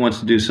anybody who wants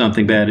to do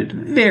something bad, it's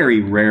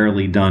very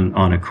rarely done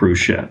on a cruise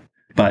ship.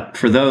 But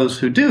for those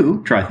who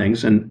do try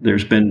things, and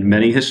there's been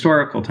many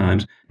historical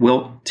times,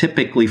 we'll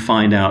typically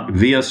find out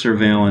via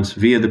surveillance,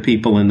 via the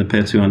people in the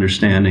pits who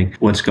understanding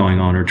what's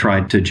going on or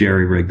try to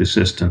jerry-rig the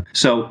system.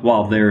 So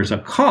while there's a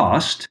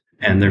cost,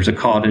 and there's a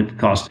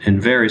cost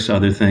in various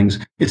other things,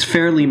 it's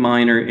fairly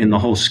minor in the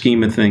whole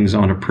scheme of things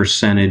on a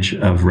percentage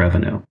of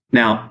revenue.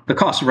 Now, the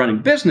cost of running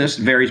business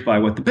varies by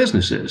what the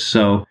business is.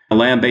 So a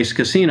land-based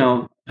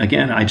casino,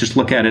 again, I just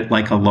look at it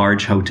like a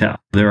large hotel.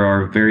 There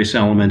are various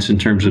elements in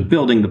terms of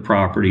building the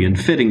property and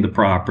fitting the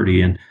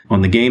property. And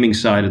on the gaming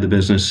side of the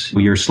business,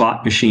 your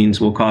slot machines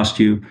will cost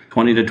you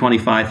 $20,000 to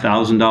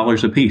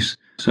 $25,000 a piece.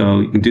 So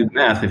you can do the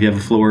math. If you have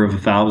a floor of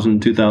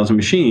 1,000, 2,000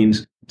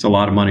 machines, it's a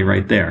lot of money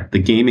right there. The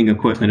gaming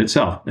equipment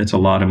itself, it's a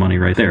lot of money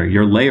right there.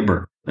 Your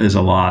labor is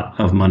a lot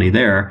of money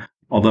there.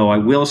 Although I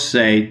will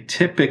say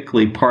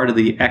typically part of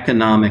the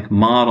economic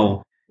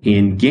model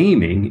in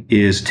gaming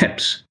is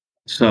tips.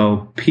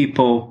 So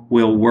people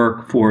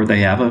will they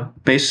have a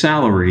base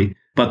salary,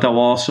 but they'll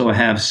also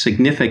have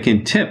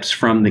significant tips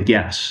from the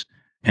guests.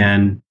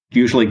 And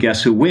usually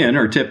guests who win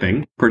are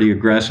tipping pretty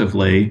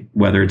aggressively,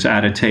 whether it's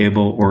at a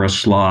table or a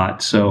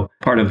slot. So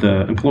part of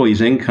the employee's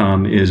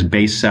income is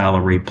base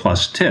salary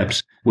plus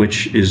tips,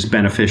 which is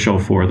beneficial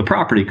for the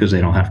property because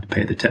they don't have to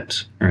pay the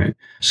tips, right?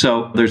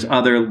 So there's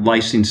other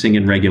licensing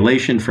and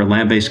regulation for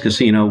land-based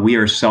casino. We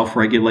are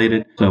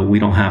self-regulated, so we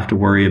don't have to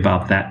worry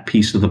about that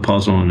piece of the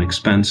puzzle and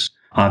expense,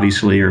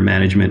 obviously, or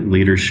management and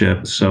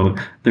leadership. So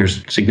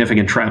there's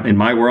significant travel. In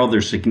my world,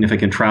 there's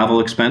significant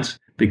travel expense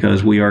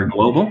because we are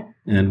global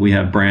and we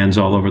have brands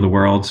all over the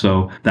world.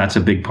 So that's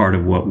a big part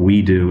of what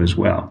we do as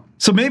well.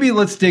 So maybe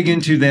let's dig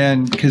into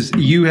then, because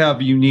you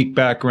have a unique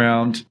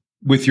background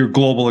with your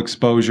global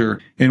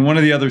exposure. And one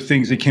of the other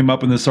things that came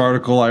up in this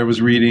article I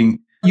was reading,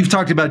 you've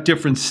talked about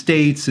different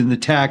states and the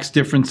tax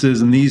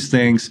differences and these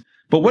things.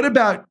 But what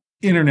about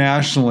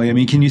internationally? I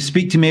mean, can you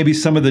speak to maybe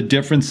some of the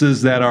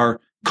differences that are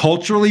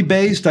culturally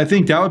based? I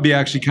think that would be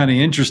actually kind of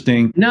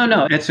interesting.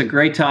 No, it's a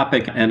great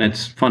topic. And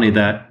it's funny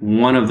that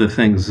one of the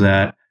things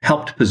that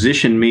helped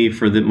position me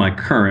for my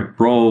current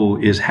role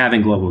is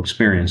having global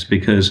experience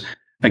because,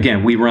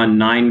 again, we run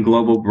 9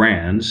 global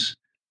brands,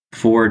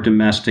 4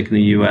 domestic in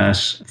the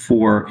US,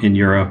 4 in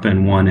Europe,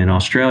 and 1 in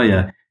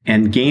Australia.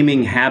 And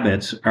gaming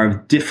habits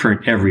are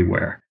different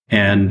everywhere.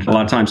 And a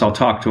lot of times I'll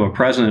talk to a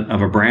president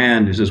of a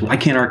brand who says, why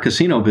can't our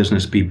casino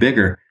business be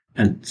bigger?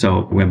 And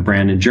so we have a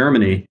brand in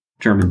Germany,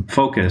 German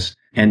focus,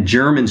 and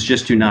Germans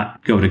just do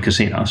not go to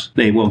casinos.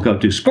 They will go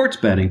do sports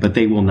betting, but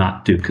they will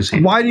not do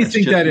casinos. Why do you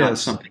think that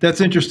is? That's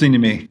interesting to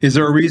me. Is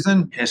there a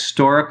reason?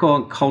 Historical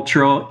and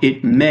cultural.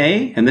 It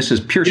may, and this is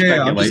pure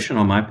speculation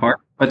on my part,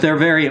 but they're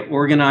very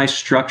organized,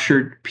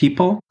 structured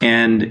people.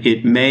 And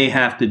it may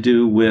have to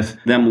do with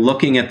them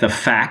looking at the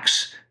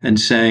facts and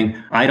saying,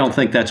 I don't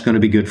think that's going to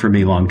be good for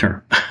me long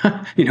term.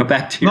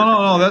 Back to your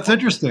No, that's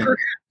interesting.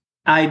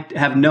 I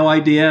have no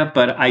idea,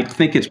 but I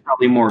think it's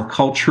probably more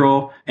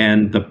cultural,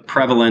 and the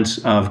prevalence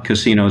of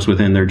casinos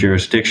within their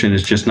jurisdiction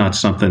is just not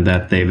something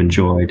that they've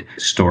enjoyed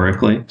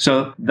historically.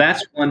 So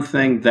that's one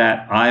thing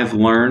that I've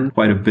learned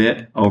quite a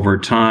bit over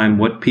time,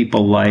 what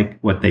people like,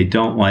 what they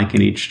don't like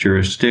in each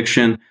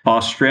jurisdiction.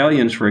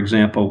 Australians, for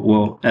example,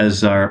 will,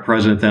 as our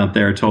president out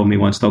there told me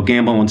once, they'll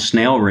gamble on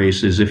snail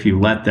races if you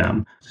let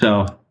them.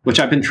 So, which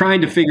I've been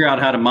trying to figure out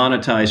how to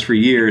monetize for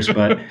years,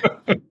 but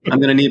I'm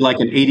going to need like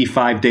an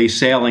 85-day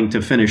sailing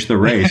to finish the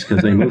race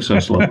because they move so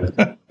slowly.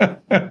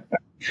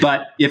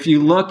 But if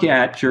you look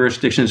at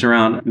jurisdictions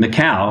around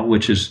Macau,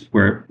 which is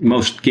where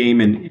most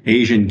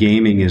Asian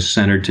gaming is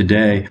centered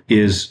today,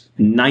 is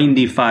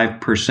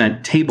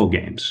 95% table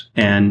games.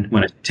 And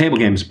when it's table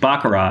games,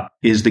 Baccarat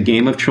is the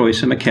game of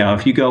choice in Macau.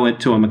 If you go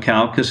into a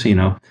Macau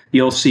casino,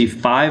 you'll see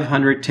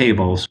 500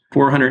 tables,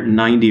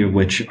 490 of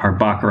which are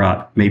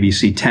Baccarat. Maybe you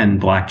see 10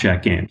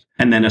 blackjack games.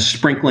 And then a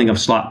sprinkling of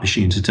slot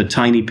machines. It's a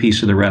tiny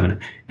piece of the revenue.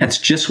 That's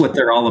just what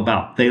they're all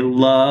about. They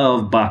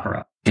love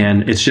Baccarat.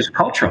 And it's just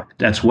cultural.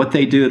 That's what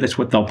they do. That's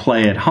what they'll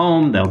play at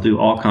home. They'll do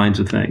all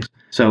kinds of things.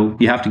 So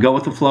you have to go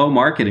with the flow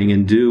marketing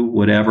and do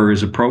whatever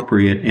is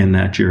appropriate in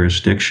that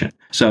jurisdiction.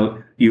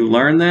 So you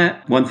learn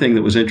that. One thing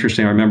that was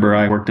interesting, I remember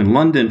I worked in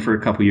London for a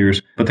couple of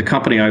years, but the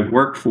company I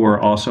worked for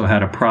also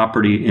had a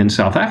property in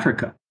South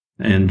Africa,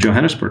 in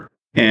Johannesburg.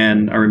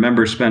 And I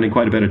remember spending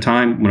quite a bit of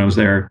time when I was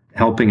there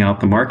helping out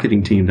the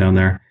marketing team down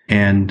there.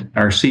 And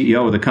our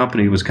CEO of the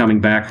company was coming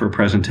back for a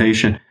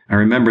presentation. I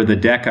remember the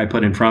deck I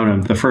put in front of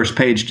him, the first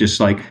page, just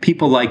like,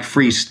 people like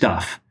free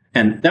stuff.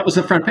 And that was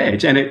the front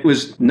page. And it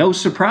was no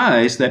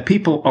surprise that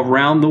people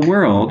around the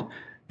world,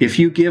 if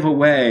you give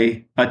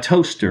away a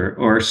toaster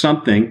or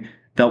something,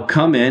 they'll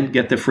come in,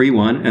 get the free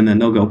one, and then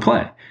they'll go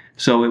play.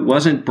 So it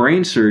wasn't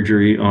brain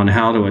surgery on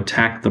how to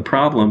attack the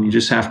problem. You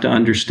just have to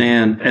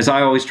understand, as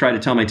I always try to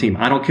tell my team,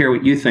 I don't care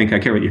what you think, I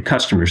care what your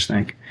customers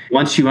think.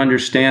 Once you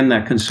understand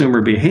that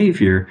consumer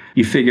behavior,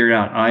 you figure it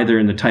out either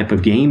in the type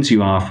of games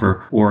you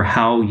offer or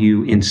how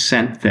you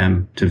incent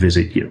them to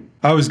visit you.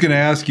 I was going to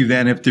ask you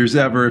then if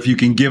you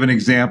can give an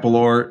example,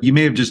 or you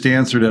may have just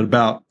answered it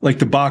about like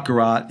the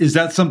Baccarat. Is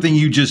that something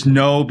you just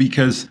know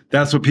because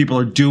that's what people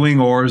are doing?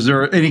 Or is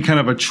there any kind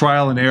of a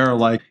trial and error?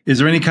 Like, is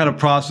there any kind of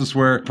process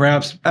where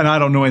perhaps, and I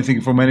don't know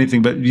anything from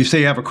anything, but you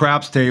say you have a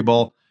craps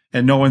table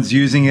and no one's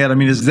using it. I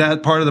mean, is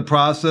that part of the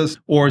process,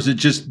 or is it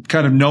just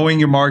kind of knowing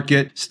your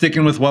market,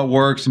 sticking with what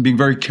works and being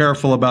very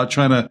careful about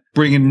trying to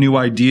bring in new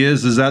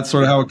ideas? Is that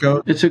sort of how it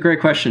goes? It's a great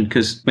question,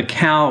 because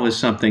Macau is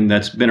something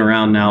that's been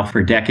around now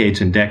for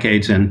decades and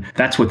decades, and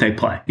that's what they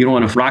play. You don't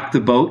want to rock the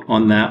boat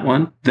on that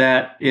one.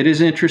 That it is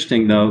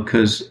interesting, though,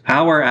 because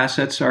our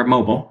assets are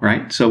mobile,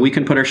 right? So we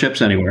can put our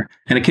ships anywhere.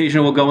 And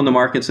occasionally we'll go in the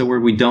markets where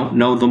we don't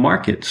know the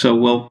market. So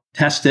we'll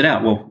test it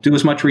out. We'll do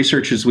as much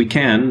research as we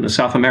can.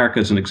 South America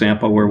is an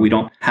example where we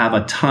don't have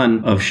a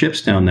ton of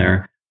ships down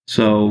there.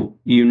 So,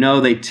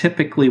 they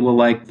typically will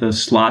like the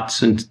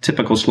slots and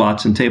typical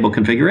slots and table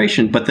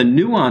configuration, but the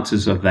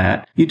nuances of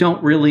that, you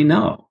don't really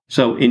know.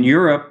 So in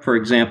Europe, for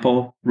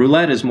example,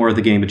 roulette is more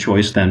the game of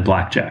choice than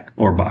blackjack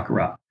or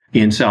baccarat.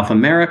 In South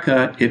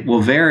America, it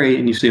will vary,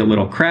 and you see a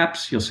little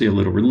craps, you'll see a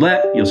little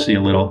roulette, you'll see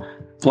a little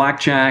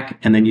blackjack,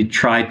 and then you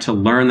try to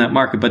learn that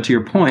market. But to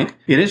your point,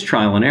 it is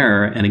trial and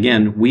error. And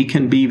again, we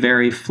can be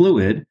very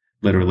fluid,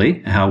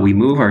 literally, how we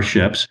move our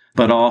ships,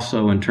 but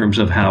also in terms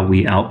of how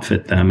we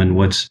outfit them and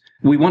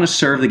we want to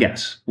serve the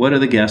guests. What do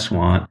the guests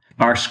want?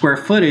 Our square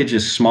footage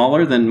is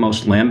smaller than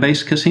most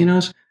land-based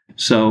casinos.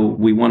 So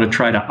we want to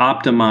try to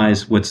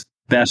optimize what's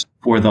best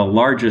for the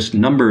largest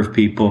number of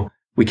people.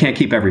 We can't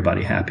keep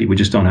everybody happy. We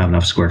just don't have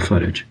enough square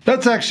footage.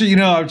 That's actually,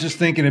 I was just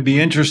thinking it'd be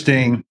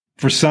interesting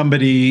for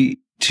somebody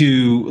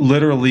to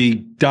literally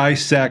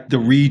dissect the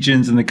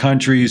regions and the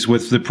countries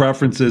with the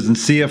preferences and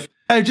see if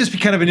it'd just be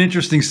kind of an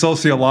interesting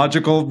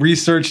sociological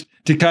research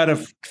to kind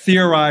of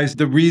theorize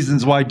the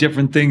reasons why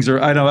different things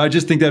are. I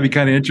just think that'd be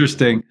kind of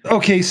interesting.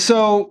 Okay,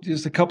 so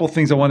just a couple of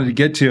things I wanted to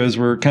get to as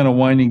we're kind of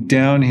winding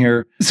down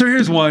here. So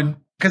here's one,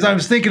 because I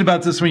was thinking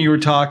about this when you were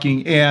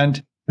talking,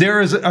 and There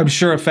is, I'm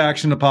sure, a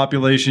faction of the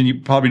population, you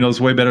probably know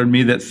this way better than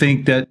me, that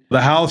think that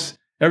the house,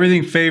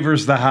 everything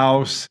favors the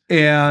house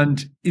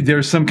and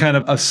there's some kind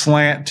of a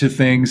slant to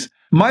things.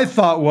 My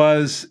thought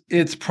was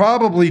it's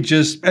probably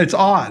it's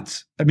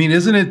odds. I mean,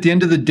 isn't it at the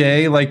end of the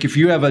day, like if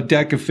you have a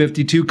deck of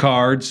 52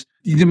 cards,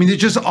 I mean,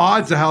 it's just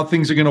odds of how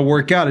things are going to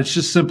work out. It's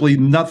just simply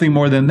nothing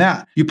more than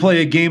that. You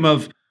play a game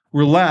of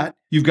roulette,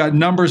 you've got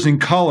numbers and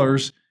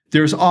colors.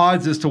 There's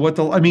odds as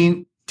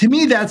to to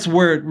me, that's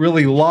where it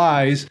really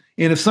lies.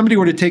 And if somebody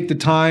were to take the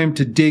time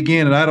to dig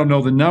in, and I don't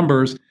know the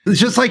numbers, it's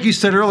just like you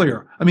said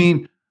earlier. I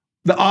mean,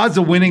 the odds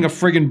of winning a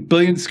friggin'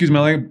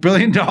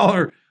 billion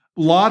dollar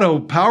lotto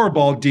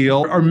Powerball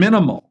deal are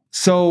minimal.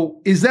 So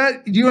is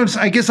that,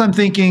 I guess I'm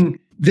thinking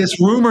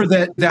this rumor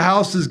that the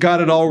house has got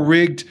it all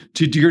rigged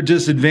to your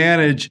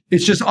disadvantage,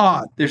 it's just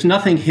odd. There's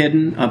nothing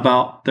hidden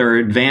about their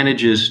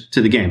advantages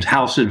to the games,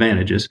 house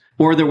advantages,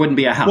 or there wouldn't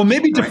be a house. Well,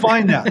 maybe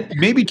define that.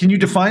 Maybe, can you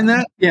define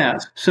that? Yeah.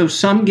 So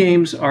some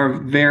games are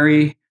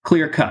very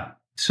clear cut.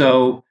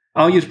 So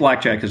I'll use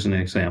blackjack as an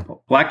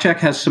example. Blackjack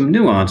has some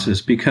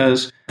nuances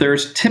because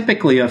there's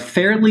typically a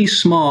fairly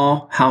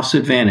small house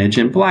advantage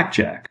in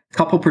blackjack, a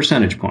couple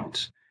percentage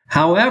points.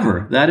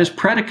 However, that is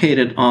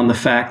predicated on the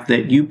fact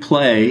that you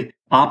play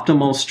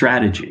optimal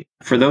strategy.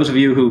 For those of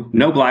you who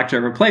know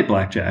blackjack or play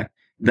blackjack,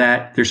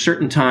 that there's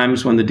certain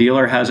times when the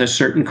dealer has a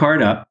certain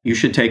card up, you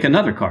should take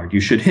another card. You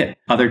should hit.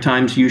 Other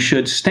times you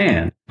should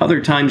stand. Other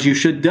times you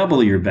should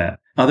double your bet.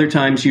 Other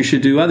times you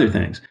should do other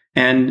things.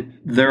 And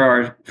there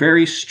are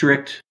very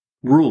strict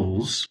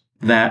rules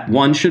that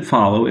one should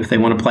follow if they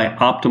want to play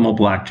optimal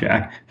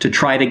blackjack to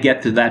try to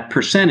get to that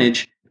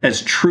percentage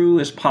as true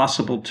as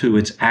possible to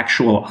its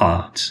actual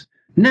odds.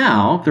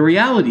 Now, the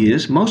reality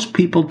is most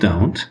people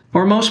don't,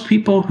 or most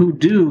people who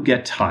do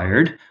get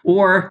tired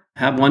or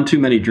have one too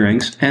many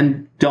drinks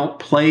and don't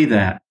play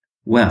that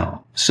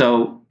well.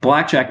 So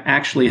blackjack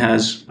actually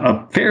has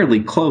a fairly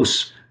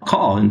close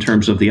call in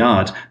terms of the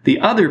odds. The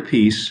other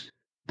piece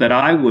that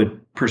I would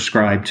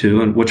prescribe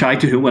to, and which I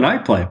do when I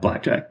play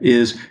blackjack,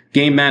 is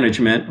game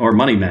management or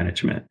money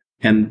management.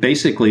 And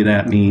basically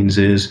that means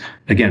is,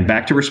 again,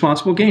 back to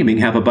responsible gaming,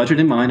 have a budget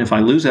in mind. If I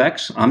lose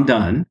X, I'm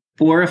done.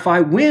 Or if I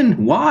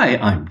win Y,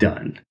 I'm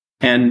done.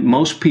 And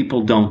most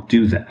people don't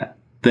do that.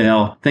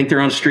 They'll think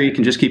they're on a streak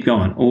and just keep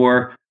going.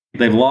 Or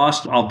they've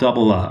lost, I'll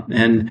double up.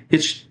 And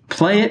it's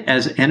play it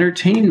as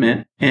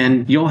entertainment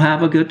and you'll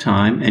have a good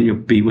time and you'll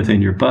be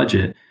within your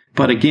budget.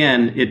 But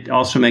again, it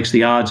also makes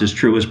the odds as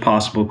true as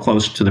possible,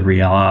 close to the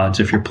real odds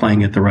if you're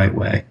playing it the right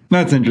way.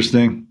 That's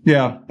interesting.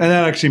 Yeah. And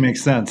that actually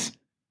makes sense.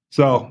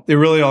 So it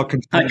really all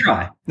comes down. I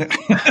try.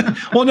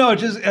 Well, no,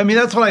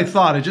 that's what I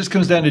thought. It just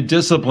comes down to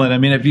discipline. I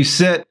mean, if you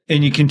sit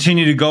and you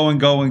continue to go and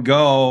go and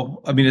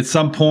go, I mean, at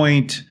some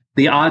point,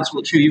 the odds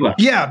will chew you up.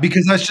 Yeah,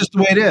 because that's just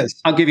the way it is.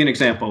 I'll give you an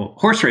example.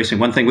 Horse racing,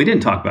 one thing we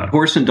didn't talk about,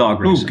 horse and dog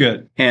racing. Oh,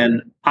 good.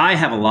 And I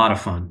have a lot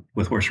of fun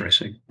with horse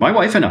racing. My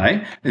wife and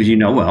I, as you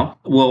know well,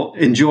 will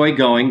enjoy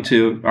going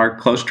to our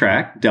close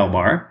track, Del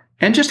Bar,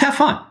 and just have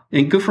fun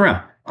and goof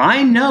around.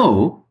 I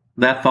know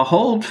that the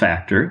hold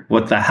factor,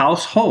 what the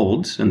house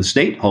holds and the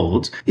state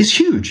holds, is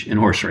huge in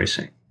horse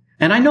racing.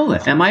 And I know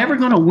that. Am I ever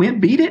going to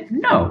beat it?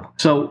 No.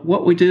 So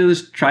what we do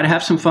is try to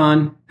have some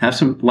fun, have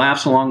some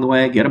laughs along the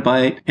way, get a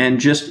bite, and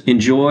just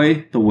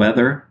enjoy the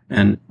weather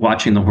and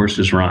watching the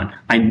horses run.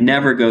 I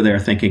never go there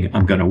thinking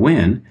I'm going to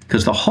win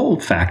because the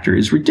hold factor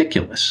is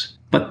ridiculous.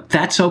 But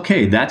that's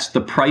okay. That's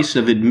the price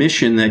of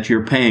admission that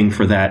you're paying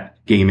for that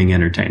gaming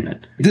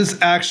entertainment. This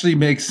actually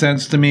makes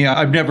sense to me.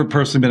 I've never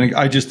personally been,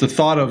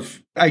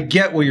 I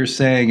get what you're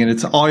saying, and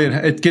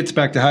it gets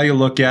back to how you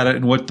look at it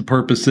and what the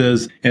purpose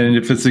is. And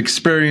if it's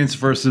experience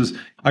versus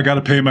I got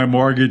to pay my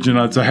mortgage and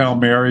it's a Hail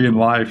Mary in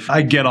life.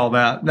 I get all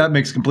that. That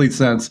makes complete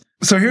sense.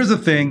 So here's the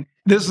thing.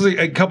 This is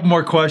a couple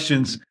more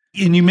questions.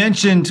 And you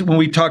mentioned when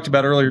we talked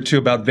about earlier too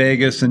about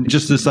Vegas and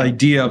just this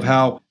idea of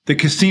how the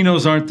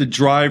casinos aren't the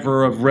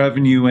driver of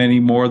revenue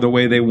anymore the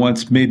way they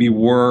once maybe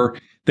were,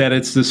 that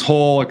it's this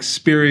whole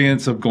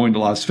experience of going to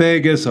Las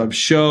Vegas, of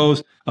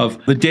shows,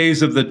 of the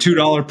days of the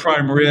 $2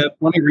 prime rib.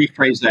 Let me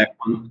rephrase that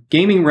one.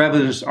 Gaming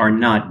revenues are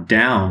not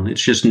down.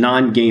 It's just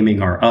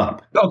non-gaming are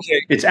up.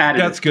 Okay. It's additive.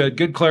 That's good.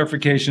 Good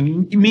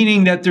clarification.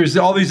 Meaning that there's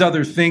all these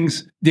other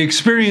things. The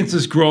experience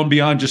has grown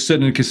beyond just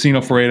sitting in a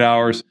casino for 8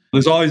 hours.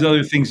 There's all these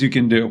other things you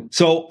can do.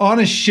 So on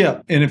a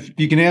ship, and if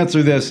you can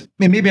answer this,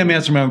 and maybe I'm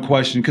answering my own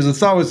question, because the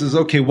thought was,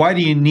 okay, why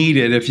do you need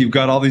it if you've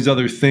got all these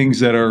other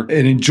things that are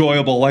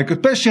enjoyable, like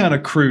especially on a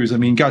cruise? I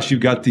mean, gosh, you've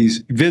got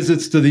these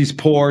visits to these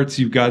ports,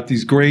 you've got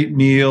these great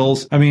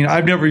meals. I mean,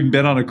 I've never even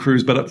been on a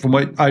cruise, but from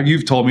what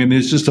you've told me, I mean,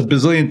 it's just a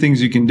bazillion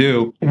things you can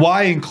do.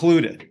 Why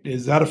include it?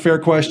 Is that a fair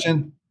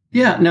question?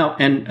 Yeah, no.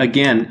 And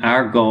again,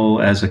 our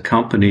goal as a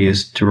company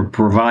is to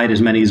provide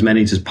as many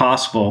as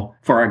possible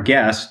for our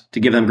guests to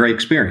give them great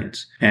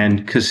experience.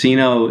 And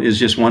casino is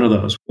just one of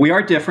those. We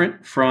are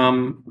different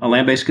from a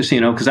land-based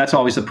casino because that's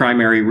always the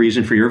primary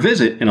reason for your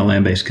visit in a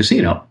land-based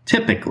casino,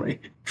 typically.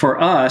 For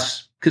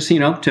us,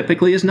 Casino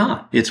typically is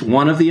not. It's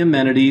one of the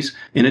amenities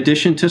in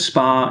addition to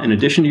spa, in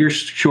addition to your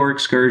shore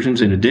excursions,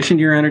 in addition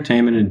to your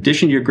entertainment, in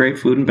addition to your great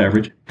food and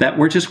beverage, that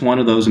we're just one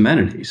of those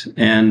amenities.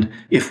 And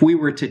if we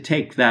were to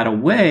take that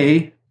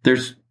away,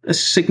 there's a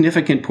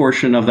significant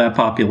portion of that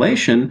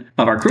population,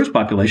 of our cruise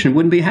population,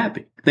 wouldn't be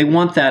happy. They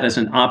want that as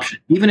an option.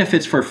 Even if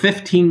it's for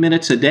 15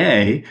 minutes a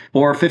day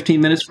or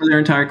 15 minutes for their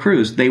entire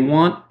cruise, they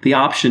want the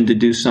option to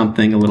do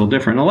something a little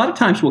different. And a lot of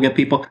times we'll get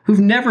people who've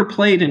never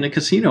played in a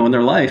casino in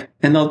their life,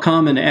 and they'll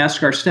come and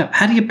ask our staff,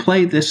 how do you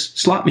play this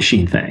slot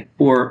machine thing?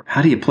 Or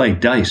how do you play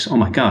dice? Oh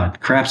my God,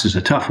 craps is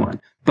a tough one.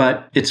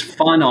 But it's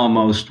fun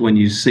almost when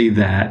you see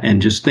that,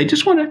 and they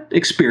just want to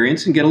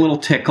experience and get a little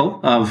tickle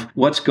of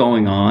what's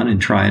going on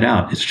and try it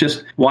out. It's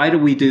just, why do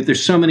we do,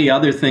 there's so many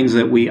other things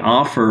that we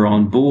offer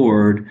on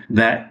board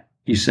that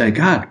you say,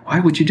 God, why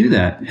would you do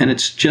that? And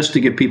it's just to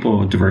give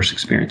people a diverse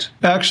experience.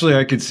 Actually,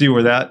 I could see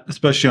where that,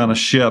 especially on a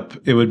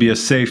ship, it would be a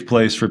safe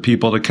place for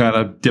people to kind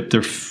of dip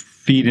their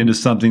feet into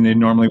something they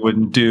normally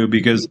wouldn't do,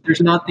 because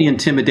there's not the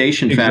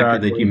intimidation factor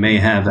that you may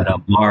have at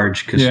a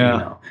large casino.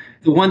 Yeah.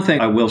 The one thing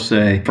I will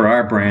say for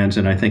our brands,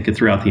 and I think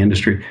throughout the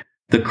industry,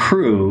 the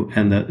crew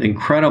and the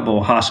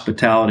incredible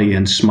hospitality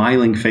and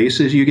smiling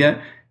faces you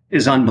get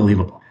is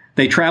unbelievable.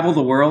 They travel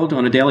the world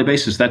on a daily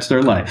basis. That's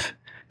their life.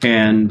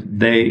 And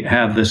they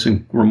have this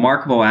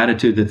remarkable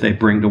attitude that they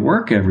bring to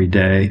work every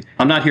day.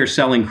 I'm not here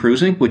selling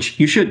cruising, which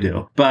you should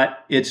do,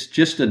 but it's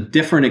just a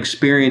different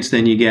experience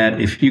than you get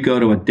if you go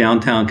to a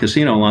downtown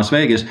casino in Las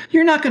Vegas.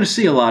 You're not going to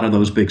see a lot of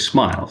those big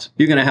smiles.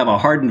 You're going to have a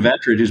hardened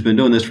veteran who's been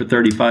doing this for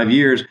 35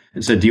 years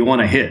and said, do you want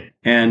to hit?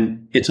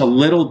 And it's a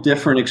little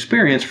different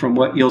experience from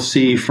what you'll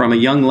see from a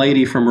young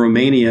lady from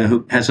Romania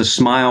who has a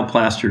smile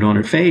plastered on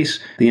her face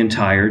the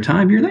entire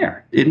time you're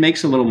there. It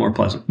makes it a little more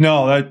pleasant.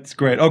 No, that's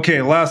great.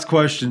 Okay, last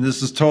question.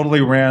 This is totally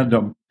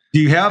random.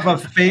 Do you have a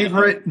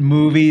favorite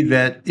movie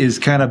that is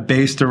kind of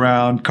based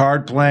around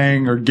card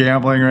playing or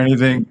gambling or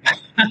anything?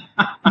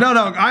 No,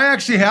 I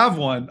actually have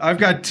one. I've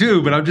got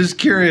two, but I'm just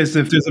curious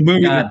if there's a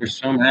movie. There's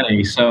so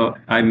many. So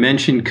I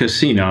mentioned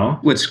Casino.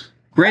 What's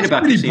great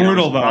about Casino,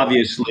 brutal, though.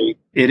 Obviously,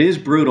 it is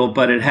brutal,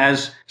 but it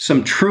has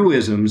some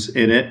truisms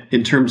in it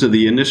in terms of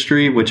the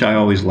industry, which I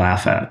always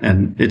laugh at.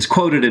 And it's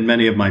quoted in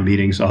many of my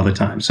meetings all the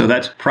time. So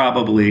that's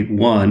probably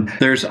one.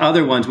 There's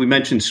other ones. We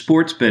mentioned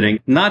sports betting,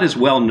 not as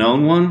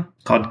well-known one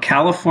called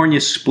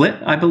California Split,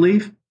 I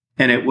believe.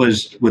 And it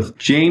was with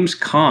James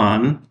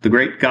Caan, the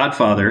great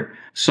Godfather,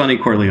 Sonny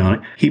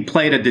Corleone. He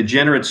played a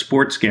degenerate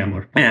sports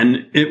gambler.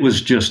 And it was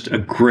just a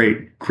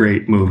great,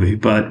 great movie,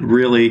 but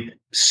really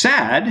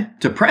sad,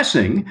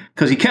 depressing,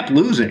 because he kept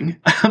losing,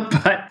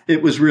 but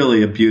it was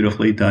really a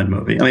beautifully done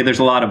movie. I mean, there's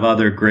a lot of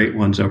other great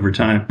ones over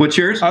time. What's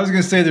yours? I was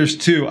going to say there's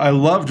two. I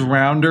loved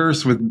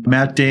Rounders with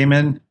Matt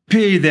Damon.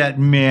 Pay that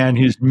man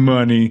his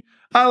money.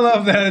 I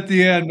love that at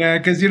the end, man,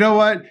 because you know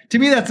what? To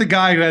me, that's a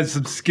guy who has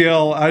some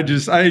skill. I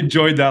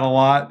enjoyed that a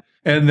lot.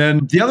 And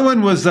then the other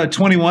one was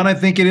 21, I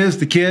think it is,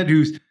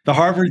 the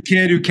Harvard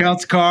kid who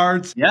counts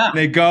cards. Yeah. And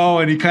they go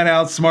and he kind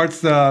of outsmarts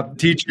the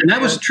teacher. And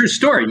that was a true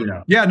story, you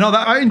know. Yeah, no,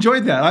 I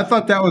enjoyed that. I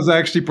thought that was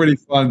actually pretty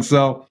fun.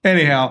 So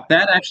anyhow.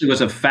 That actually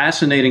was a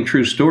fascinating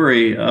true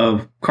story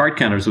of card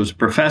counters. There was a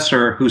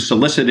professor who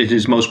solicited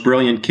his most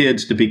brilliant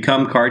kids to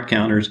become card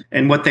counters.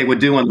 And what they would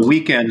do on the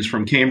weekends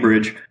from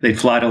Cambridge, they'd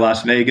fly to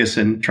Las Vegas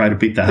and try to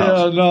beat the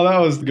house. Yeah, no, that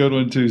was a good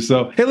one too.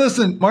 So, hey,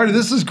 listen, Marty,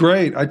 this is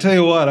great. I tell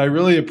you what, I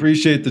really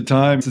appreciate the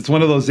time. It's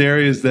one of those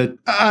areas that,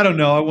 I don't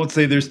know, I won't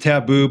say there's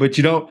taboo, but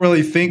you don't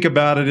really think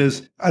about it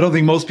as, I don't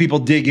think most people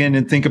dig in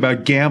and think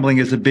about gambling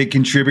as a big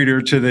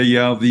contributor to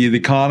the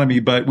economy.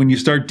 But when you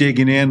start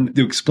digging in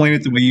to explain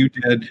it the way you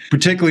did,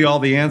 particularly all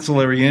the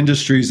ancillary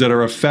industries that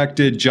are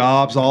affected,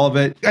 jobs, all of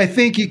it, I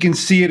think you can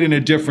see it in a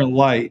different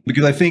light.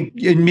 Because I think,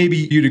 and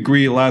maybe you'd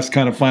agree, last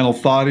kind of final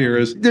thought here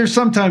is, there's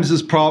sometimes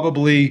this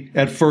probably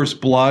at first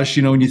blush,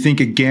 you know, when you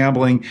think of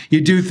gambling, you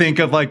do think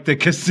of like the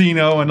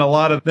casino and a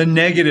lot of the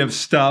negative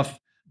stuff.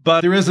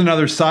 But there is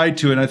another side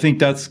to it. And I think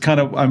that's kind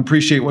of, I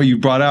appreciate what you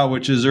brought out,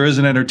 which is there is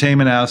an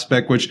entertainment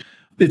aspect, which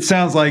it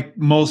sounds like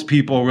most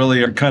people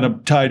really are kind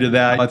of tied to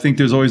that. I think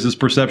there's always this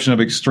perception of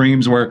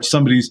extremes where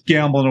somebody's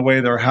gambling away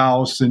their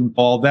house and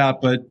all that.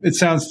 But it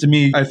sounds to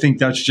me, I think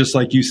that's just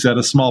like you said,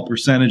 a small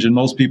percentage. And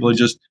most people are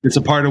just, it's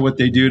a part of what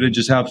they do to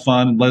just have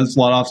fun and let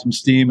off some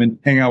steam and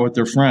hang out with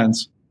their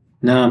friends.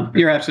 No,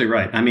 you're absolutely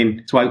right. I mean,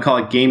 that's why we call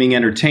it gaming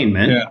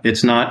entertainment. Yeah.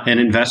 It's not an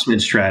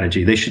investment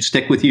strategy. They should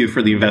stick with you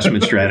for the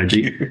investment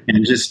strategy.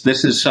 And just,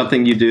 this is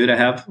something you do to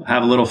have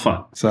a little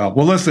fun. So,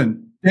 well,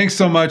 listen, thanks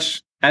so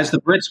much. As the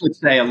Brits would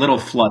say, a little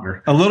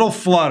flutter. A little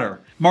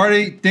flutter.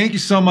 Marty, thank you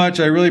so much.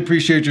 I really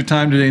appreciate your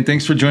time today. And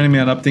thanks for joining me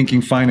on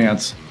Upthinking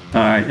Finance.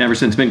 All right,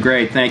 Emerson, it's been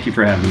great. Thank you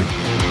for having me.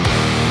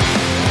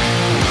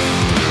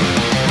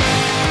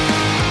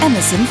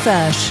 Emerson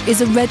Fersch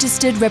is a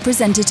registered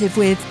representative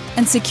with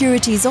and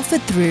securities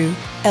offered through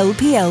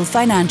LPL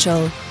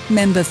Financial,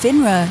 member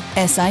FINRA,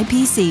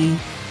 SIPC.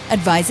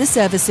 Advisor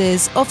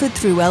services offered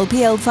through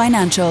LPL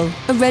Financial,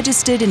 a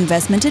registered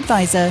investment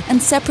advisor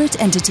and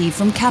separate entity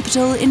from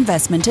Capital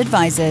Investment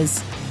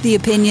Advisors. The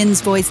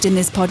opinions voiced in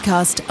this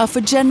podcast are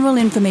for general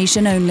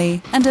information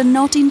only and are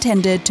not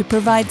intended to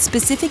provide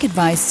specific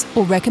advice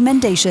or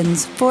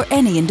recommendations for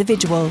any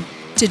individual.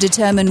 To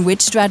determine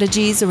which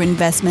strategies or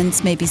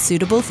investments may be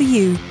suitable for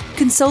you,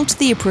 consult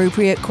the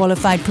appropriate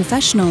qualified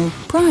professional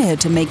prior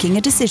to making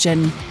a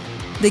decision.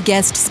 The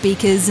guest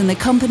speakers and the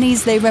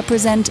companies they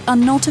represent are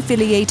not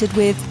affiliated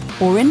with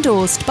or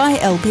endorsed by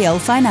LPL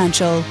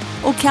Financial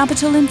or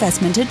Capital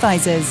Investment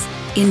Advisors.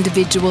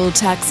 Individual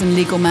tax and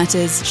legal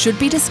matters should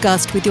be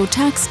discussed with your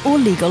tax or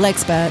legal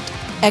expert.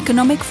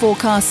 Economic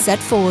forecasts set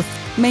forth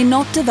may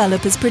not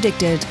develop as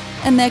predicted,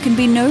 and there can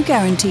be no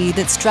guarantee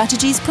that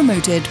strategies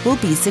promoted will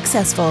be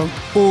successful.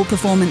 All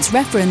performance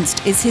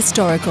referenced is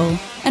historical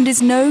and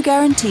is no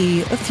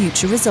guarantee of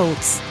future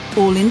results.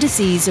 All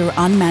indices are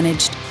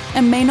unmanaged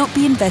and may not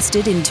be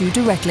invested into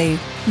directly.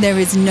 There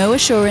is no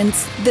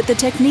assurance that the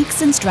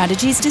techniques and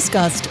strategies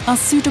discussed are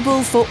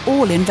suitable for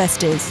all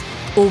investors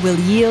or will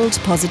yield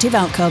positive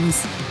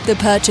outcomes. The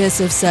purchase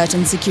of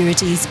certain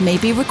securities may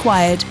be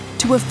required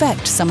to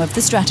affect some of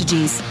the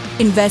strategies.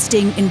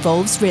 Investing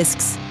involves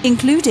risks,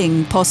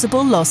 including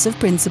possible loss of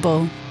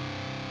principal.